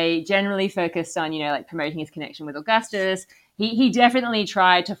 They generally focused on, like promoting his connection with Augustus. He definitely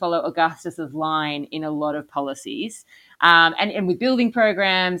tried to follow Augustus's line in a lot of policies. And with building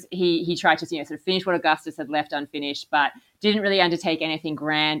programs, he tried to sort of finish what Augustus had left unfinished, but didn't really undertake anything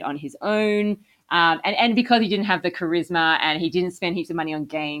grand on his own. And because he didn't have the charisma and he didn't spend heaps of money on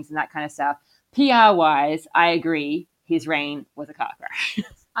games and that kind of stuff, PR-wise, I agree, his reign was a car crash.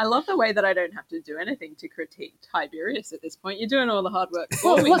 I love the way that I don't have to do anything to critique Tiberius at this point. You're doing all the hard work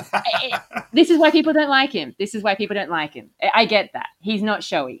for me. Look, this is why people don't like him. I get that. He's not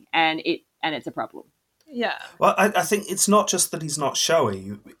showy, and it's a problem. Yeah. Well, I think it's not just that he's not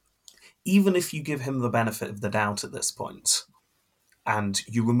showy. Even if you give him the benefit of the doubt at this point, and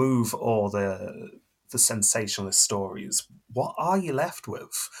you remove all the sensationalist stories, what are you left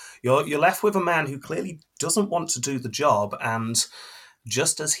with? You're left with a man who clearly doesn't want to do the job, and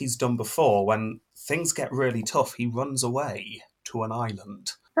just as he's done before, when things get really tough, he runs away to an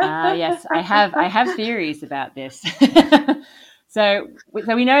island. Yes, I have theories about this. So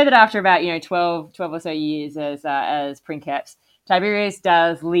we know that after about 12 or so years as princeps, Tiberius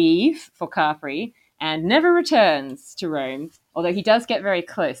does leave for Capri and never returns to Rome, although he does get very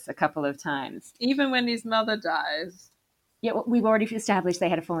close a couple of times. Even when his mother dies. Yeah, well, we've already established they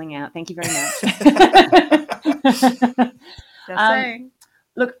had a falling out. Thank you very much. Just saying.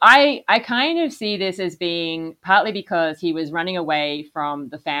 Look, I kind of see this as being partly because he was running away from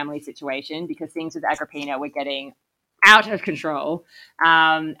the family situation because things with Agrippina were getting out of control.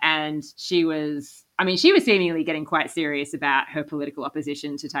 And she was seemingly getting quite serious about her political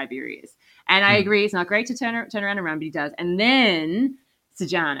opposition to Tiberius. And I agree, it's not great to turn around and run, but he does. And then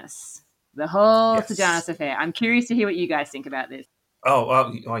Sejanus, the whole Sejanus affair. I'm curious to hear what you guys think about this. Oh,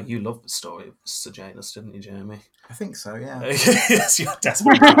 well, you loved the story of Sejanus, didn't you, Jeremy? I think so, yeah. Yes, you're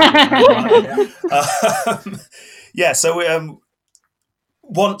desperate. So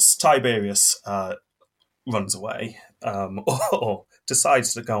once Tiberius runs away or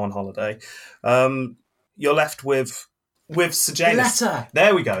decides to go on holiday, you're left with Sejanus. Letter.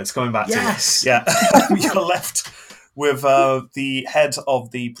 There we go, it's coming back to you. Yeah. You're left with the head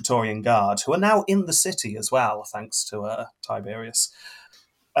of the Praetorian Guard, who are now in the city as well, thanks to Tiberius.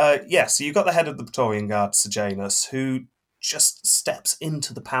 So you've got the head of the Praetorian Guard, Sejanus, who just steps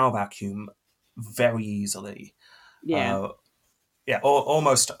into the power vacuum very easily. Yeah.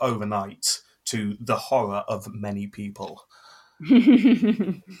 Almost overnight, to the horror of many people.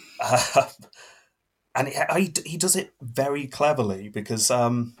 And he does it very cleverly because,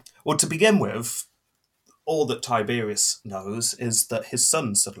 to begin with, all that Tiberius knows is that his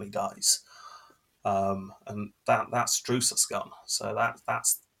son suddenly dies. And that's Drusus gone. So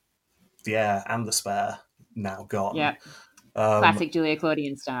that's the heir and the spare now gone. Yeah. Classic Julia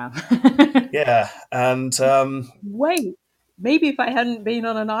Claudian style. Yeah, and Wait, maybe if I hadn't been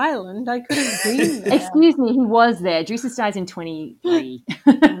on an island, I could have been there. Excuse me, he was there. Drusus dies in 23.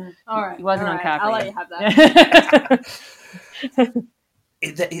 All right, He wasn't on Capri. I'll let you have that.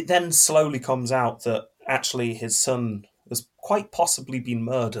 it then slowly comes out that actually his son has quite possibly been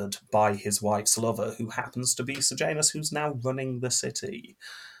murdered by his wife's lover, who happens to be Sejanus, who's now running the city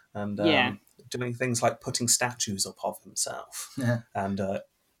and doing things like putting statues up of himself, and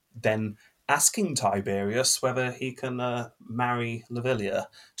then asking Tiberius whether he can marry Lavilia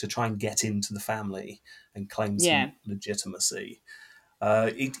to try and get into the family and claim some legitimacy.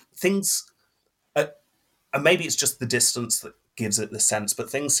 Things, and maybe it's just the distance that gives it the sense, but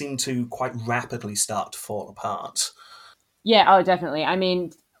things seem to quite rapidly start to fall apart. Yeah, oh, definitely. I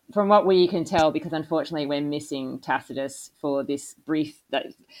mean, from what we can tell, because unfortunately we're missing Tacitus for this brief,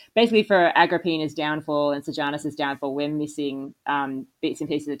 basically for Agrippina's downfall and Sejanus' downfall, we're missing bits and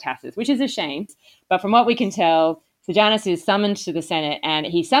pieces of Tacitus, which is a shame. But from what we can tell, Sejanus is summoned to the Senate, and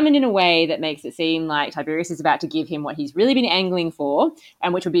he's summoned in a way that makes it seem like Tiberius is about to give him what he's really been angling for,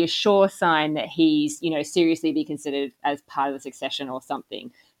 and which would be a sure sign that he's, seriously be considered as part of the succession or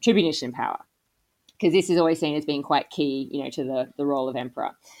something, tribunician power. Because this is always seen as being quite key, to the role of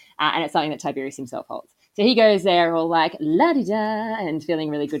emperor. And it's something that Tiberius himself holds. So he goes there all like, la-di-da, and feeling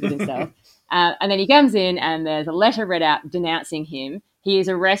really good with himself. And then he comes in and there's a letter read out denouncing him. He is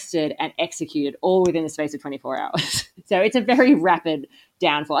arrested and executed all within the space of 24 hours. So it's a very rapid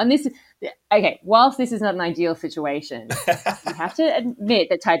downfall. And whilst this is not an ideal situation, you have to admit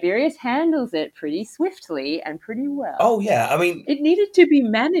that Tiberius handles it pretty swiftly and pretty well. Oh, yeah. I mean, it needed to be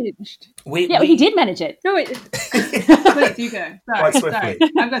managed. He did manage it. No, please, you go. Sorry.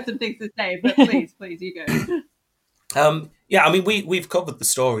 I've got some things to say, but please, you go. We've covered the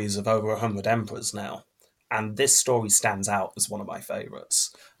stories of over 100 emperors now, and this story stands out as one of my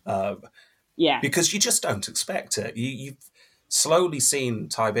favourites. Because you just don't expect it. You've slowly seen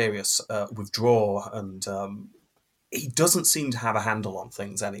Tiberius withdraw, and he doesn't seem to have a handle on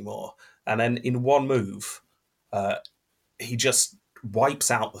things anymore. And then in one move, he just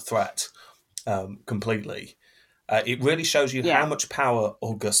wipes out the threat completely. It really shows you how much power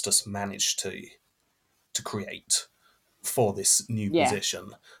Augustus managed to create for this new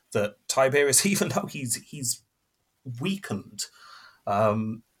position. That Tiberius, even though he's weakened,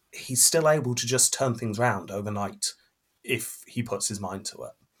 he's still able to just turn things around overnight if he puts his mind to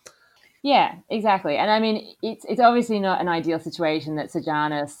it. Yeah, exactly. And I mean, it's obviously not an ideal situation that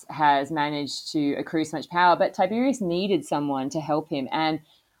Sejanus has managed to accrue so much power, but Tiberius needed someone to help him. And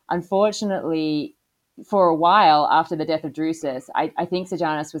unfortunately, for a while after the death of Drusus, I think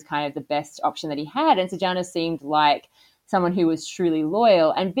Sejanus was kind of the best option that he had. And Sejanus seemed like someone who was truly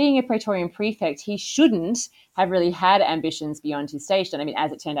loyal. And being a Praetorian prefect, he shouldn't have really had ambitions beyond his station. I mean,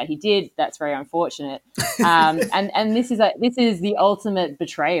 as it turned out, he did. That's very unfortunate. And this is the ultimate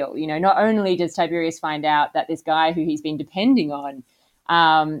betrayal. Not only does Tiberius find out that this guy who he's been depending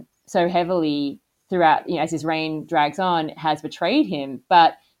on so heavily throughout, as his reign drags on, has betrayed him,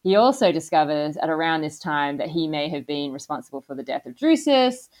 but he also discovers at around this time that he may have been responsible for the death of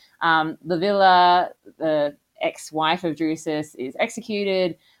Drusus. Livilla, the ex-wife of Drusus, is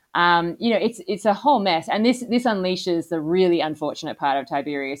executed. It's a whole mess. And this unleashes the really unfortunate part of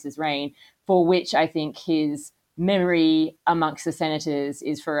Tiberius's reign, for which I think his memory amongst the senators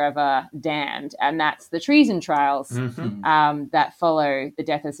is forever damned. And that's the treason trials that follow the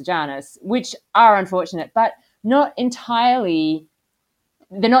death of Sejanus, which are unfortunate, but not entirely.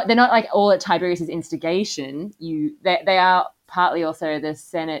 They're not like all at Tiberius's instigation. They are partly also the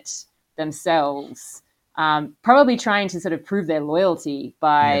Senate themselves, probably trying to sort of prove their loyalty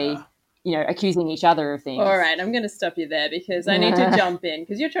by, accusing each other of things. All right, I'm going to stop you there because I need to jump in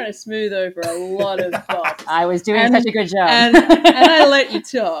because you're trying to smooth over a lot of thoughts. I was doing such a good job. And I let you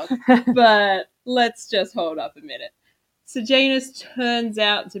talk, but let's just hold up a minute. Sejanus turns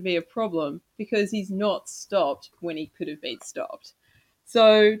out to be a problem because he's not stopped when he could have been stopped.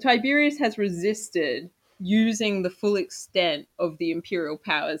 So Tiberius has resisted using the full extent of the imperial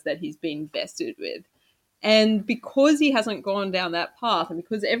powers that he's been vested with. And because he hasn't gone down that path, and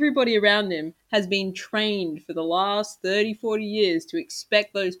because everybody around him has been trained for the last 30, 40 years to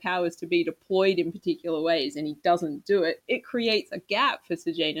expect those powers to be deployed in particular ways, and he doesn't do it, it creates a gap for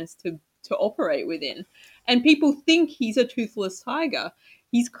Sejanus to operate within. And people think he's a toothless tiger.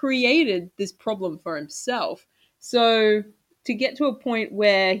 He's created this problem for himself. So to get to a point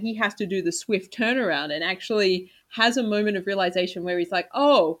where he has to do the swift turnaround and actually has a moment of realization where he's like,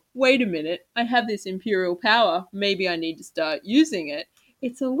 oh, wait a minute, I have this imperial power. Maybe I need to start using it.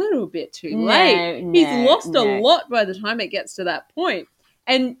 it's a little bit too late. He's lost a lot by the time it gets to that point.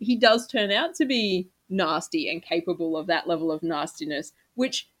 And he does turn out to be nasty and capable of that level of nastiness,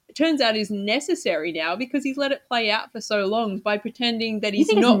 which it turns out is necessary now because he's let it play out for so long by pretending that he's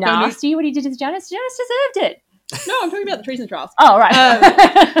you think not it's nasty what he did to Janus? Janus deserved it. No, I'm talking about the treason trials. Oh, right.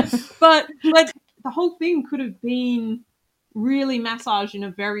 But the whole thing could have been really massaged in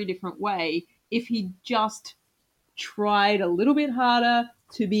a very different way if he just tried a little bit harder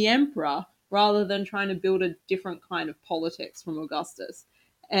to be emperor rather than trying to build a different kind of politics from Augustus.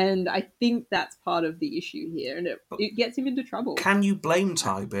 And I think that's part of the issue here, and it gets him into trouble. Can you blame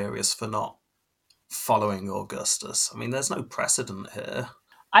Tiberius for not following Augustus? I mean, there's no precedent here.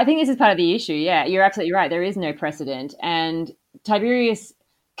 I think this is part of the issue, yeah. You're absolutely right. There is no precedent. And Tiberius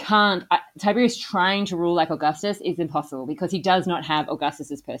trying to rule like Augustus is impossible because he does not have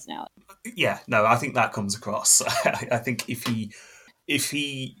Augustus's personality. Yeah, no, I think that comes across. I think if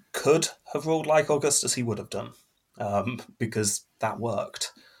he could have ruled like Augustus, he would have done, because that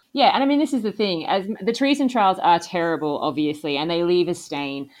worked. Yeah, and I mean, this is the thing. As the treason trials are terrible, obviously, and they leave a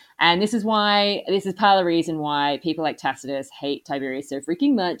stain. And this is part of the reason why people like Tacitus hate Tiberius so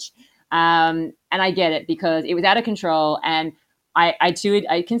freaking much. And I get it because it was out of control. And I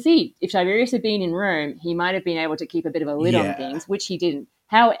can see if Tiberius had been in Rome, he might have been able to keep a bit of a lid on things, which he didn't.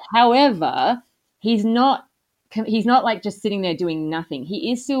 However, he's not like just sitting there doing nothing.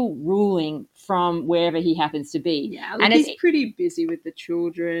 He is still ruling from wherever he happens to be. Yeah, and he's pretty busy with the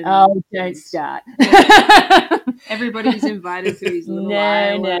children. Oh, don't start. Everybody's invited to his little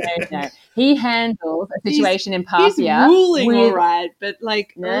island. No. He handles a situation in Parthia. He's ruling all right, but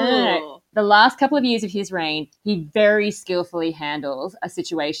No. The last couple of years of his reign, he very skillfully handles a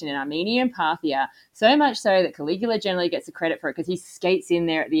situation in Armenia and Parthia, so much so that Caligula generally gets the credit for it because he skates in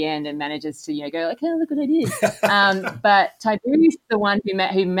there at the end and manages to, go like, oh, look what I did. But Tiberius is the one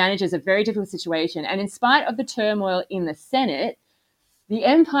who manages a very difficult situation. And in spite of the turmoil in the Senate, the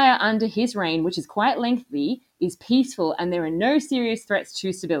empire under his reign, which is quite lengthy, is peaceful and there are no serious threats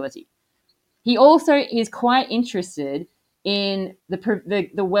to stability. He also is quite interested in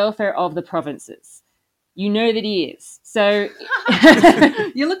the welfare of the provinces. You know that he is. So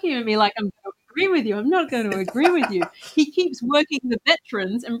you're looking at me like I'm going to agree with you. I'm not going to agree with you. He keeps working the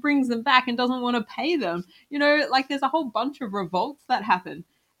veterans and brings them back and doesn't want to pay them. There's a whole bunch of revolts that happen.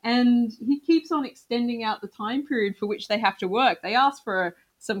 And he keeps on extending out the time period for which they have to work. They ask for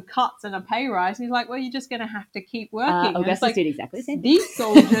some cuts and a pay rise. And he's like, well, you're just going to have to keep working. Augustus did exactly the same. These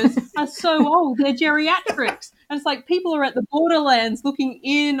soldiers are so old. They're geriatrics. And it's like people are at the borderlands looking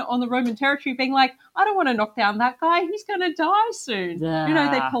in on the Roman territory being like, I don't want to knock down that guy. He's going to die soon.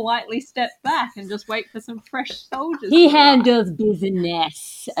 They politely step back and just wait for some fresh soldiers. He handles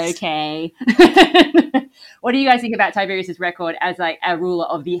business, okay? What do you guys think about Tiberius's record as like a ruler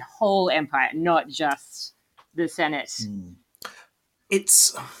of the whole empire, not just the Senate? It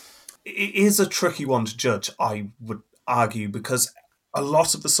is a tricky one to judge, I would argue, because a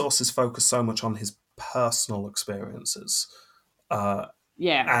lot of the sources focus so much on his personal experiences.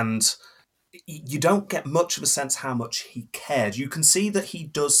 And you don't get much of a sense how much he cared. You can see that he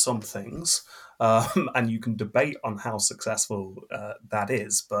does some things, and you can debate on how successful that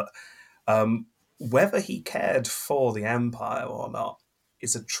is, but whether he cared for the empire or not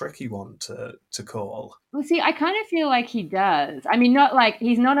is a tricky one to call. Well, see, I kind of feel like he does. I mean, not like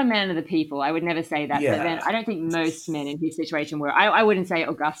he's not a man of the people. I would never say that. Yeah. But then I don't think most men in his situation were. I wouldn't say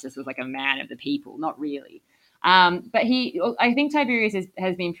Augustus was like a man of the people. Not really. But I think Tiberius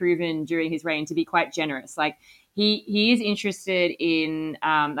has been proven during his reign to be quite generous. Like he is interested in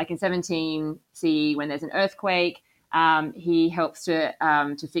like in 17 CE when there's an earthquake. He helps to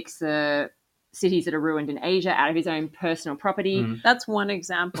fix the cities that are ruined in Asia out of his own personal property. That's one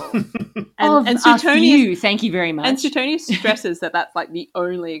example. And Suetonius, thank you very much. And Suetonius stresses that that's like the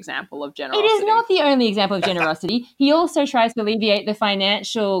only example of generosity. It is not the only example of generosity. He also tries to alleviate the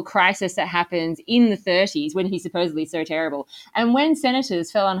financial crisis that happens in the 30s when he's supposedly so terrible. And when senators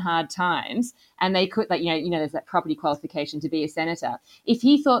fell on hard times and they could, like, there's that property qualification to be a senator. If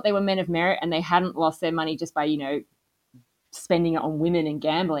he thought they were men of merit and they hadn't lost their money just by, spending it on women and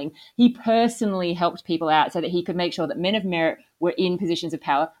gambling, he personally helped people out so that he could make sure that men of merit were in positions of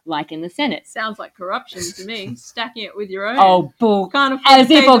power, like in the Senate. Sounds like corruption to me. Stacking it with your own. Oh, bull.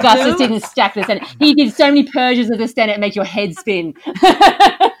 As if Augustus didn't stack the Senate. He did so many purges of the Senate make your head spin.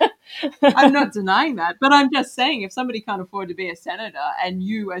 I'm not denying that, but I'm just saying if somebody can't afford to be a senator and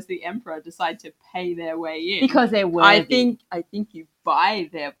you as the emperor decide to pay their way in. Because they're worthy. I think you buy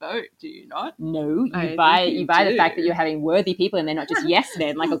their vote, do you not? No, you buy the fact that you're having worthy people and they're not just yes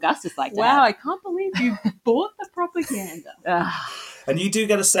men like Augustus liked to have. Wow, I can't believe you bought the propaganda. And you do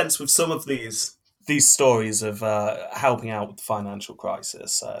get a sense with some of these stories of helping out with the financial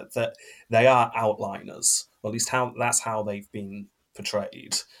crisis that they are outliners, or at least that's how they've been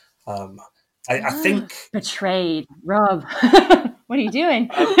portrayed. I think betrayed, Rob. What are you doing?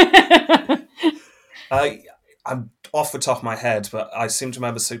 I'm off the top of my head, but I seem to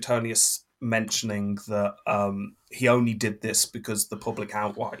remember Suetonius mentioning that he only did this because the public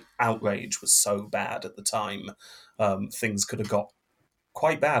outrage was so bad at the time. Things could have got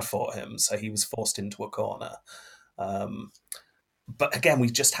quite bad for him, so he was forced into a corner. But again, we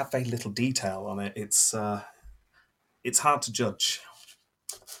just have very little detail on it. It's hard to judge.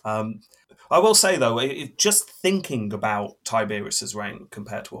 I will say, though, just thinking about Tiberius's reign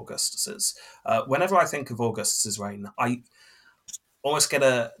compared to Augustus's, whenever I think of Augustus's reign, I almost get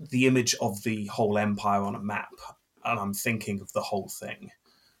the image of the whole empire on a map, and I'm thinking of the whole thing.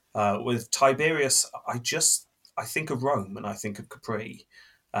 With Tiberius, I think of Rome, and I think of Capri,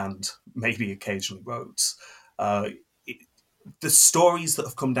 and maybe occasionally Rhodes. The stories that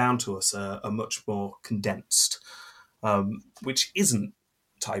have come down to us are much more condensed, which isn't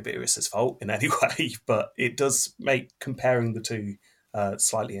Tiberius's fault in any way, but it does make comparing the two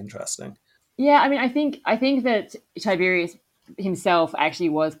slightly interesting. Yeah, I mean, I think that Tiberius himself actually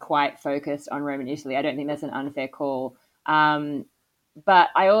was quite focused on Rome and Italy. I don't think that's an unfair call. But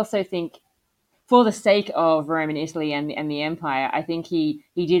I also think, for the sake of Rome and Italy and the empire, I think he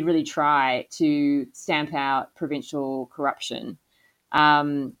did really try to stamp out provincial corruption.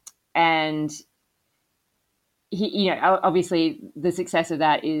 And he, obviously the success of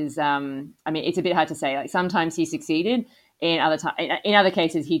that is, I mean, it's a bit hard to say. Like, sometimes he succeeded, in other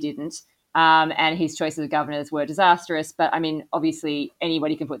cases he didn't. And his choices of governors were disastrous. But I mean, obviously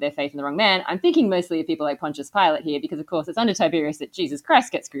anybody can put their faith in the wrong man. I'm thinking mostly of people like Pontius Pilate here, because of course it's under Tiberius that Jesus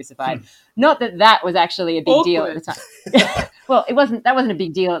Christ gets crucified. Not that was actually a big deal at the time. Well, that wasn't a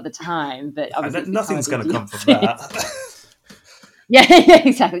big deal at the time, but obviously nothing's going to come from that. Yeah,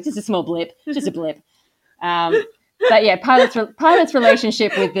 exactly. Just a small blip. Just a blip. But yeah, Pilate's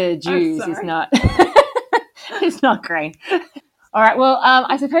relationship with the Jews is not it's not great. All right. Well,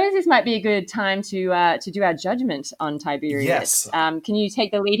 I suppose this might be a good time to do our judgment on Tiberius. Yes. Can you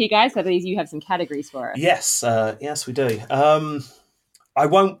take the lead here, guys? I believe you have some categories for us. Yes, we do. I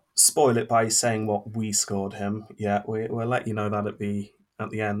won't spoil it by saying what we scored him. Yeah, we'll let you know that at the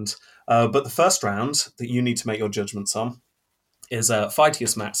end. But the first round that you need to make your judgments on is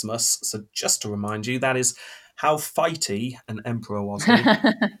Phytius Maximus. So just to remind you, that is how fighty an emperor was he.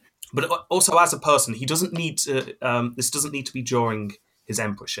 But also, as a person, he doesn't need to. This doesn't need to be during his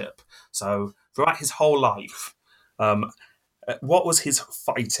emperorship. So throughout his whole life, what was his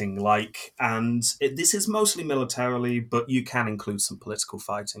fighting like? And this is mostly militarily, but you can include some political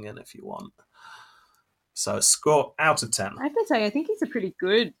fighting in if you want. So score out of 10. I have to say, I think he's a pretty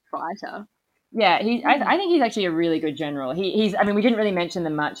good fighter. Yeah, I think he's actually a really good general. He's. I mean, we didn't really mention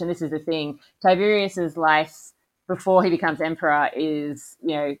them much, and this is the thing. Tiberius's life before he becomes emperor is,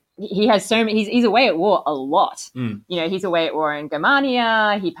 he has so many. He's away at war a lot. He's away at war in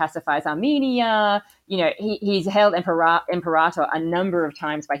Germania. He pacifies Armenia. He's held imperator a number of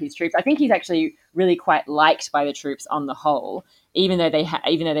times by his troops. I think he's actually really quite liked by the troops on the whole, even though they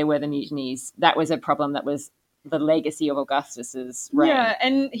were the mutinies. That was a problem. That was the legacy of Augustus's reign. Yeah,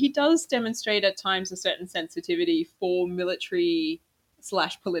 and he does demonstrate at times a certain sensitivity for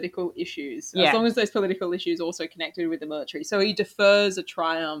military/political issues, as long as those political issues also connected with the military. So he defers a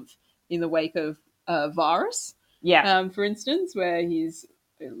triumph in the wake of Varus, for instance, where he's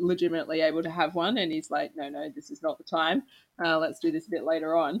legitimately able to have one, and he's like, no, this is not the time. Let's do this a bit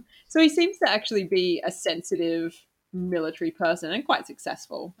later on. So he seems to actually be a sensitive military person and quite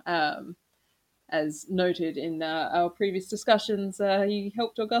successful. As noted in our previous discussions, he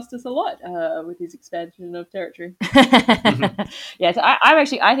helped Augustus a lot with his expansion of territory. Yeah, so I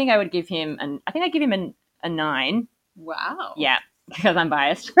think I would give him I'd give him a 9. Wow. Yeah, because I'm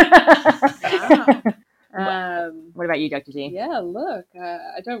biased. Wow. What about you, Dr. G? Yeah, look,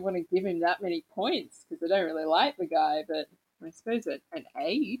 I don't want to give him that many points because I don't really like the guy, but I suppose an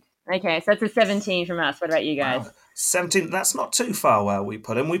 8. Okay, so that's a 17 from us. What about you guys? Wow. 17, that's not too far where we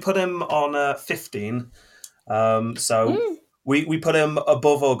put him. We put him on 15. We put him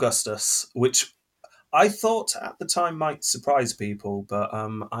above Augustus, which I thought at the time might surprise people, but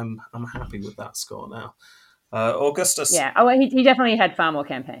I'm happy with that score now. Augustus... Yeah, he definitely had far more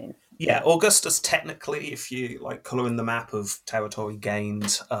campaigns. Yeah, Augustus, technically, if you colour in the map of territory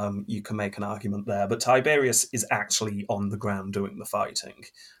gained, you can make an argument there. But Tiberius is actually on the ground doing the fighting,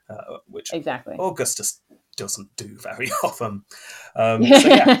 which exactly Augustus doesn't do very often.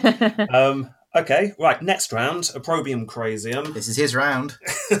 Okay, right, next round, Opprobrium Crasium. This is his round.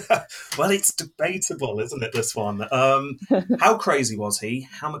 Well, it's debatable, isn't it, this one? How crazy was he?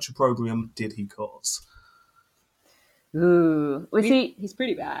 How much opprobrium did he cause? Ooh. He's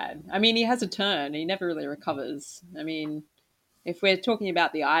pretty bad. I mean, he has a turn. He never really recovers. I mean, if we're talking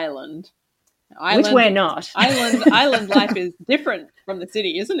about the island, which we're not. Island life is different from the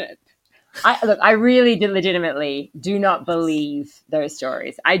city, isn't it? I really legitimately do not believe those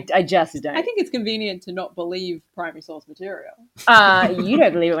stories. I just don't. I think it's convenient to not believe primary source material. You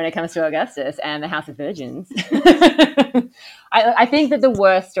don't believe it when it comes to Augustus and the House of Virgins. I think that the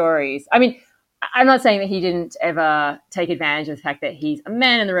worst stories, I mean, I'm not saying that he didn't ever take advantage of the fact that he's a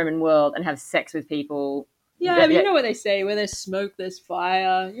man in the Roman world and have sex with people. Yeah, I mean, you know what they say, where there's smoke, there's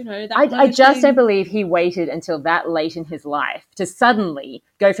fire, that I just don't believe he waited until that late in his life to suddenly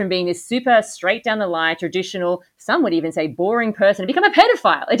go from being this super straight down the line, traditional, some would even say boring person, to become a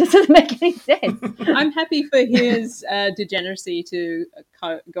pedophile. It just doesn't make any sense. I'm happy for his degeneracy to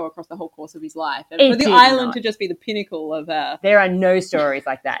go across the whole course of his life. And for the island to just be the pinnacle of... There are no stories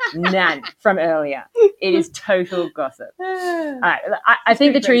like that. None from earlier. It is total gossip. All right, I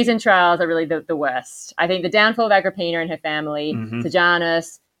think the treason trials are really the worst. I think the downfall of Agrippina and her family,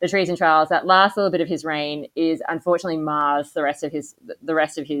 Sejanus, the treason trials, that last little bit of his reign is unfortunately mars the rest of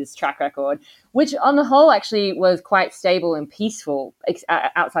his track record, which on the whole actually was quite stable and peaceful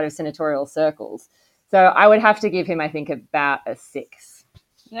outside of senatorial circles. So I would have to give him, I think, about a 6.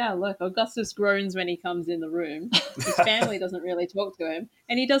 Yeah, look, Augustus groans when he comes in the room. His family doesn't really talk to him,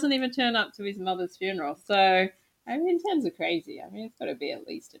 and he doesn't even turn up to his mother's funeral. So, I mean, 10s are crazy. I mean, it's got to be at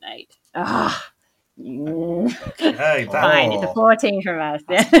least an 8. Okay, fine. It's a 14 from us.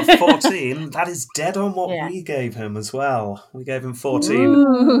 A 14. That is dead on what we gave him as well. We gave him 14.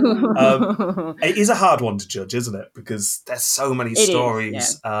 It is a hard one to judge, isn't it? Because there's so many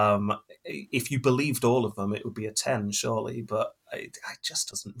stories. If you believed all of them, it would be a 10, surely. But it just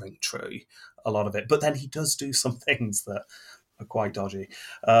doesn't ring true, a lot of it. But then he does do some things that are quite dodgy.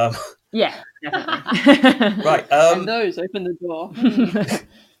 Yeah, definitely. Right. And those open the door.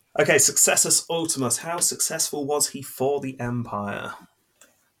 Okay, Successus Ultimus. How successful was he for the Empire?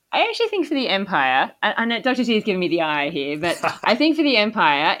 I actually think for the Empire, and Dr. T is giving me the eye here, but I think for the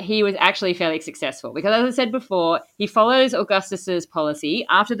Empire, he was actually fairly successful because, as I said before, he follows Augustus's policy.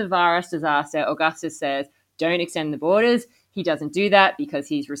 After the Varus disaster, Augustus says, don't extend the borders. He doesn't do that because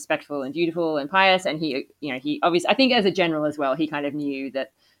he's respectful and dutiful and pious, and he obviously, I think as a general as well, he kind of knew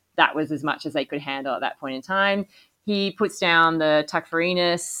that was as much as they could handle at that point in time. He puts down the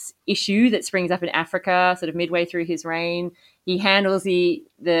Tacfarinas issue that springs up in Africa sort of midway through his reign. He handles the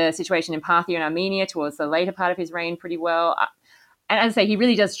situation in Parthia and Armenia towards the later part of his reign pretty well. And as I say, he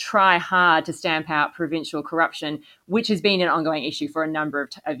really does try hard to stamp out provincial corruption, which has been an ongoing issue for a number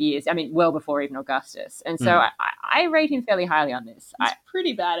of years. I mean, well before even Augustus. And so I rate him fairly highly on this. He's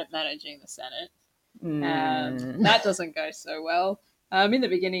pretty bad at managing the Senate. That doesn't go so well. In the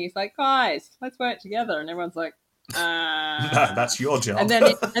beginning, he's like, guys, let's work together. And everyone's like, that's your job. And then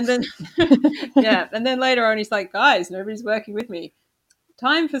and then later on he's like, guys, nobody's working with me.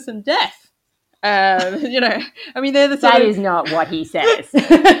 Time for some death. I mean, they're the sort that of... is not what he says.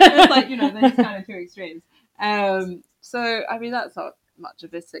 It's like, they're kind of two extremes. So I mean, that's not much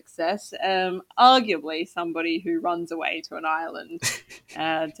of a success. Arguably, somebody who runs away to an island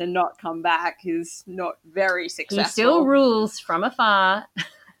to not come back is not very successful. He still rules from afar.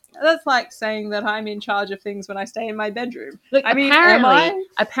 That's like saying that I'm in charge of things when I stay in my bedroom. Look,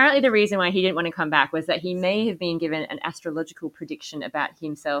 apparently the reason why he didn't want to come back was that he may have been given an astrological prediction about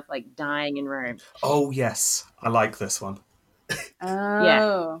himself, like dying in Rome. Oh, yes. I like this one.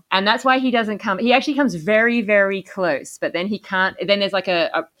 Yeah. And that's why he doesn't come. He actually comes very, very close, but then he can't. Then there's like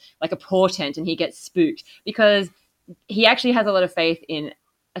a portent and he gets spooked because he actually has a lot of faith in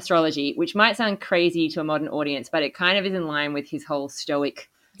astrology, which might sound crazy to a modern audience, but it kind of is in line with his whole Stoic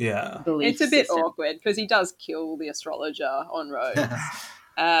belief It's a bit system. awkward because he does kill the astrologer on Rome.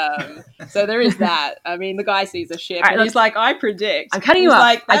 So there is that. I mean, the guy sees a ship and he's like, I predict. I'm cutting you off.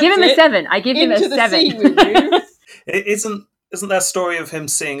 Like, I give him a 7. I give him a 7. Isn't there a story of him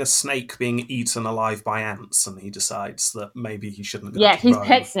seeing a snake being eaten alive by ants and he decides that maybe he shouldn't go to his Rome?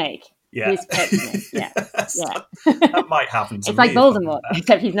 pet snake. Yeah. His pet snake. Yeah. That might happen to It's me. like Voldemort,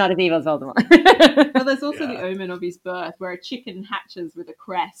 except he's not as evil as Voldemort. Well, there's also the omen of his birth where a chicken hatches with a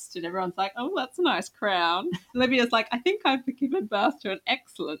crest and everyone's like, oh, that's a nice crown. Livia's like, I think I've given birth to an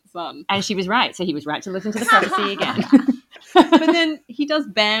excellent son. And she was right. So he was right to listen to the prophecy again. But then he does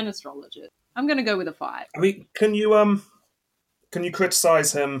ban astrologers. I'm going to go with a 5. I mean, can you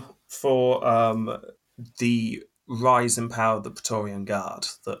criticize him for the rise in power of the Praetorian Guard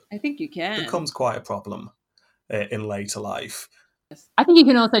that I think you can. becomes quite a problem in later life. I think you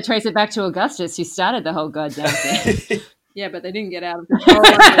can also trace it back to Augustus, who started the whole goddamn thing. Yeah, but they didn't get out of control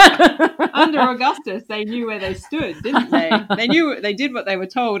under Augustus. They knew where they stood, didn't they? They did what they were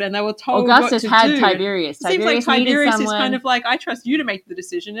told, and they were told Augustus what to had do. Tiberius. It seems like Tiberius is kind of like, I trust you to make the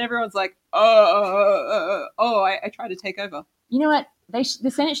decision, and everyone's like, I try to take over. You know what?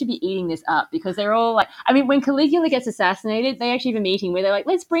 The Senate should be eating this up because they're all like, I mean, when Caligula gets assassinated, they actually have a meeting where they're like,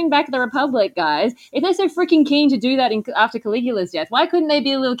 let's bring back the Republic, guys. If they're so freaking keen to do that after Caligula's death, why couldn't they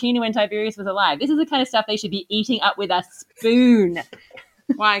be a little keener when Tiberius was alive? This is the kind of stuff they should be eating up with a spoon.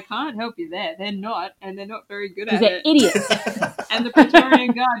 Well, I can't help you there. They're not, and they're not very good at Because they're it. idiots. And the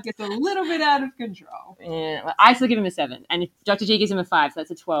Praetorian Guard gets a little bit out of control. Yeah, well, I still give him a 7. And Dr. G gives him a 5, so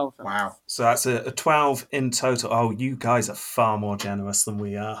that's a 12. Wow. So that's a 12 in total. Oh, you guys are far more generous than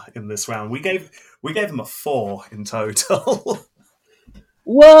we are in this round. We gave him a 4 in total.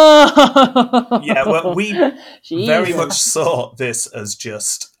 Whoa! Yeah, well, we Jesus. very much saw this as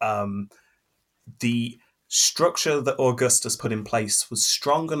just the structure that Augustus put in place was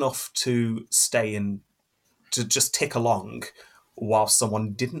strong enough to stay in, to just tick along while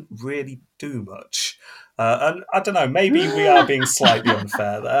someone didn't really do much. And I don't know, maybe we are being slightly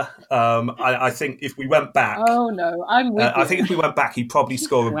unfair there. I think if we went back... Oh, no, I'm with you. I think if we went back, he'd probably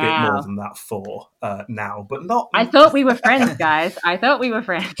score a bit Wow. more than that 4 now, but not... I thought we were friends, guys. I thought we were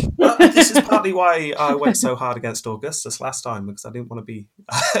friends. This is partly why I went so hard against Augustus last time, because I didn't want to be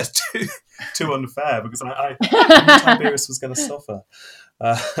too unfair, because I knew Tiberius was going to suffer.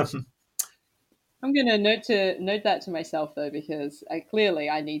 I'm going to note that to myself, though, because I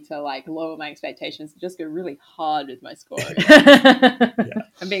need to lower my expectations and just go really hard with my scoring.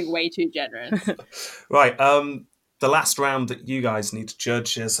 I'm being way too generous. Right. The last round that you guys need to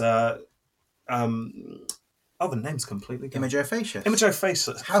judge is the name's completely gone. Imagofacius.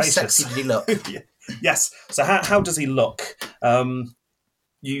 Imagofacius. How sexy did he look? Yes. So how does he look?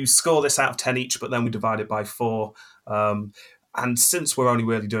 You score this out of 10 each, but then we divide it by 4. And since we're only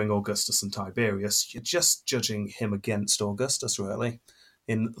really doing Augustus and Tiberius, you're just judging him against Augustus, really,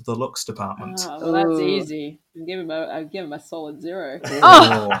 in the looks department. Oh, well, that's easy. I'd give him a solid 0.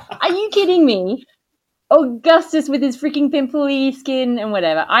 Oh, are you kidding me? Augustus with his freaking pimply skin and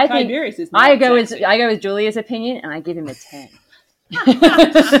whatever. I think Tiberius is not I go sexy. with Julia's opinion, and I give him a 10.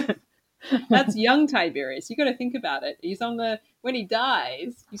 That's young Tiberius. You got to think about it. When he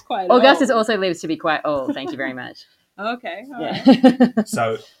dies, he's quite Augustus old. also lives to be quite old. Thank you very much. Okay, all right. Yeah.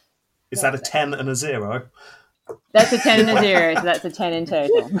 So is that a 10 and a 0? That's a 10 and a 0, so that's a 10 in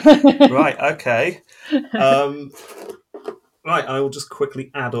total. Right, okay. Right, I will just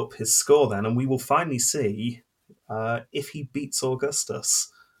quickly add up his score then, and we will finally see if he beats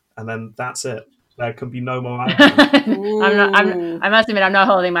Augustus. And then that's it. There can be no more outcomes. I must admit, I'm not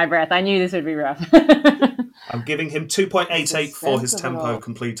holding my breath. I knew this would be rough. I'm giving him 2.88 for his Sensible. tempo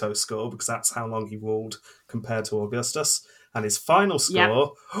completo score, because that's how long he ruled compared to Augustus. And his final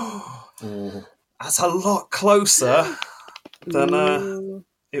score, that's a lot closer than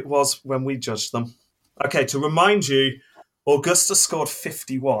it was when we judged them. Okay, to remind you, Augustus scored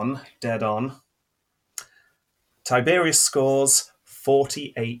 51, dead on. Tiberius scores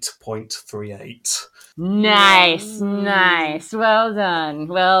 48.38. Nice. Well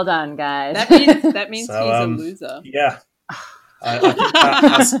done, guys. That means So, he's a loser. Yeah. I think that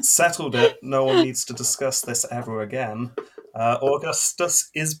has settled it. No one needs to discuss this ever again.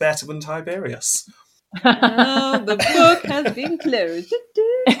 Augustus is better than Tiberius. Oh, the book has been closed.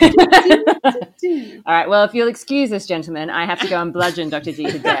 All right, well, if you'll excuse us, gentlemen, I have to go and bludgeon Dr.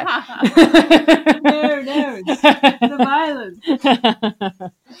 G to death. No, the violence.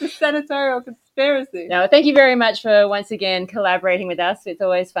 The senatorial conspiracy. No, thank you very much for once again collaborating with us. It's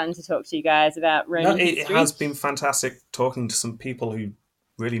always fun to talk to you guys about Roman It history. has been fantastic talking to some people who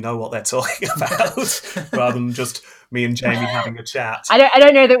really know what they're talking about, rather than just me and Jamie having a chat. I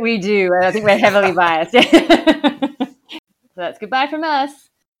don't know that we do. I think we're heavily biased. So that's goodbye from us.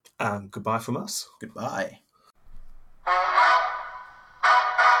 And goodbye from us. Goodbye.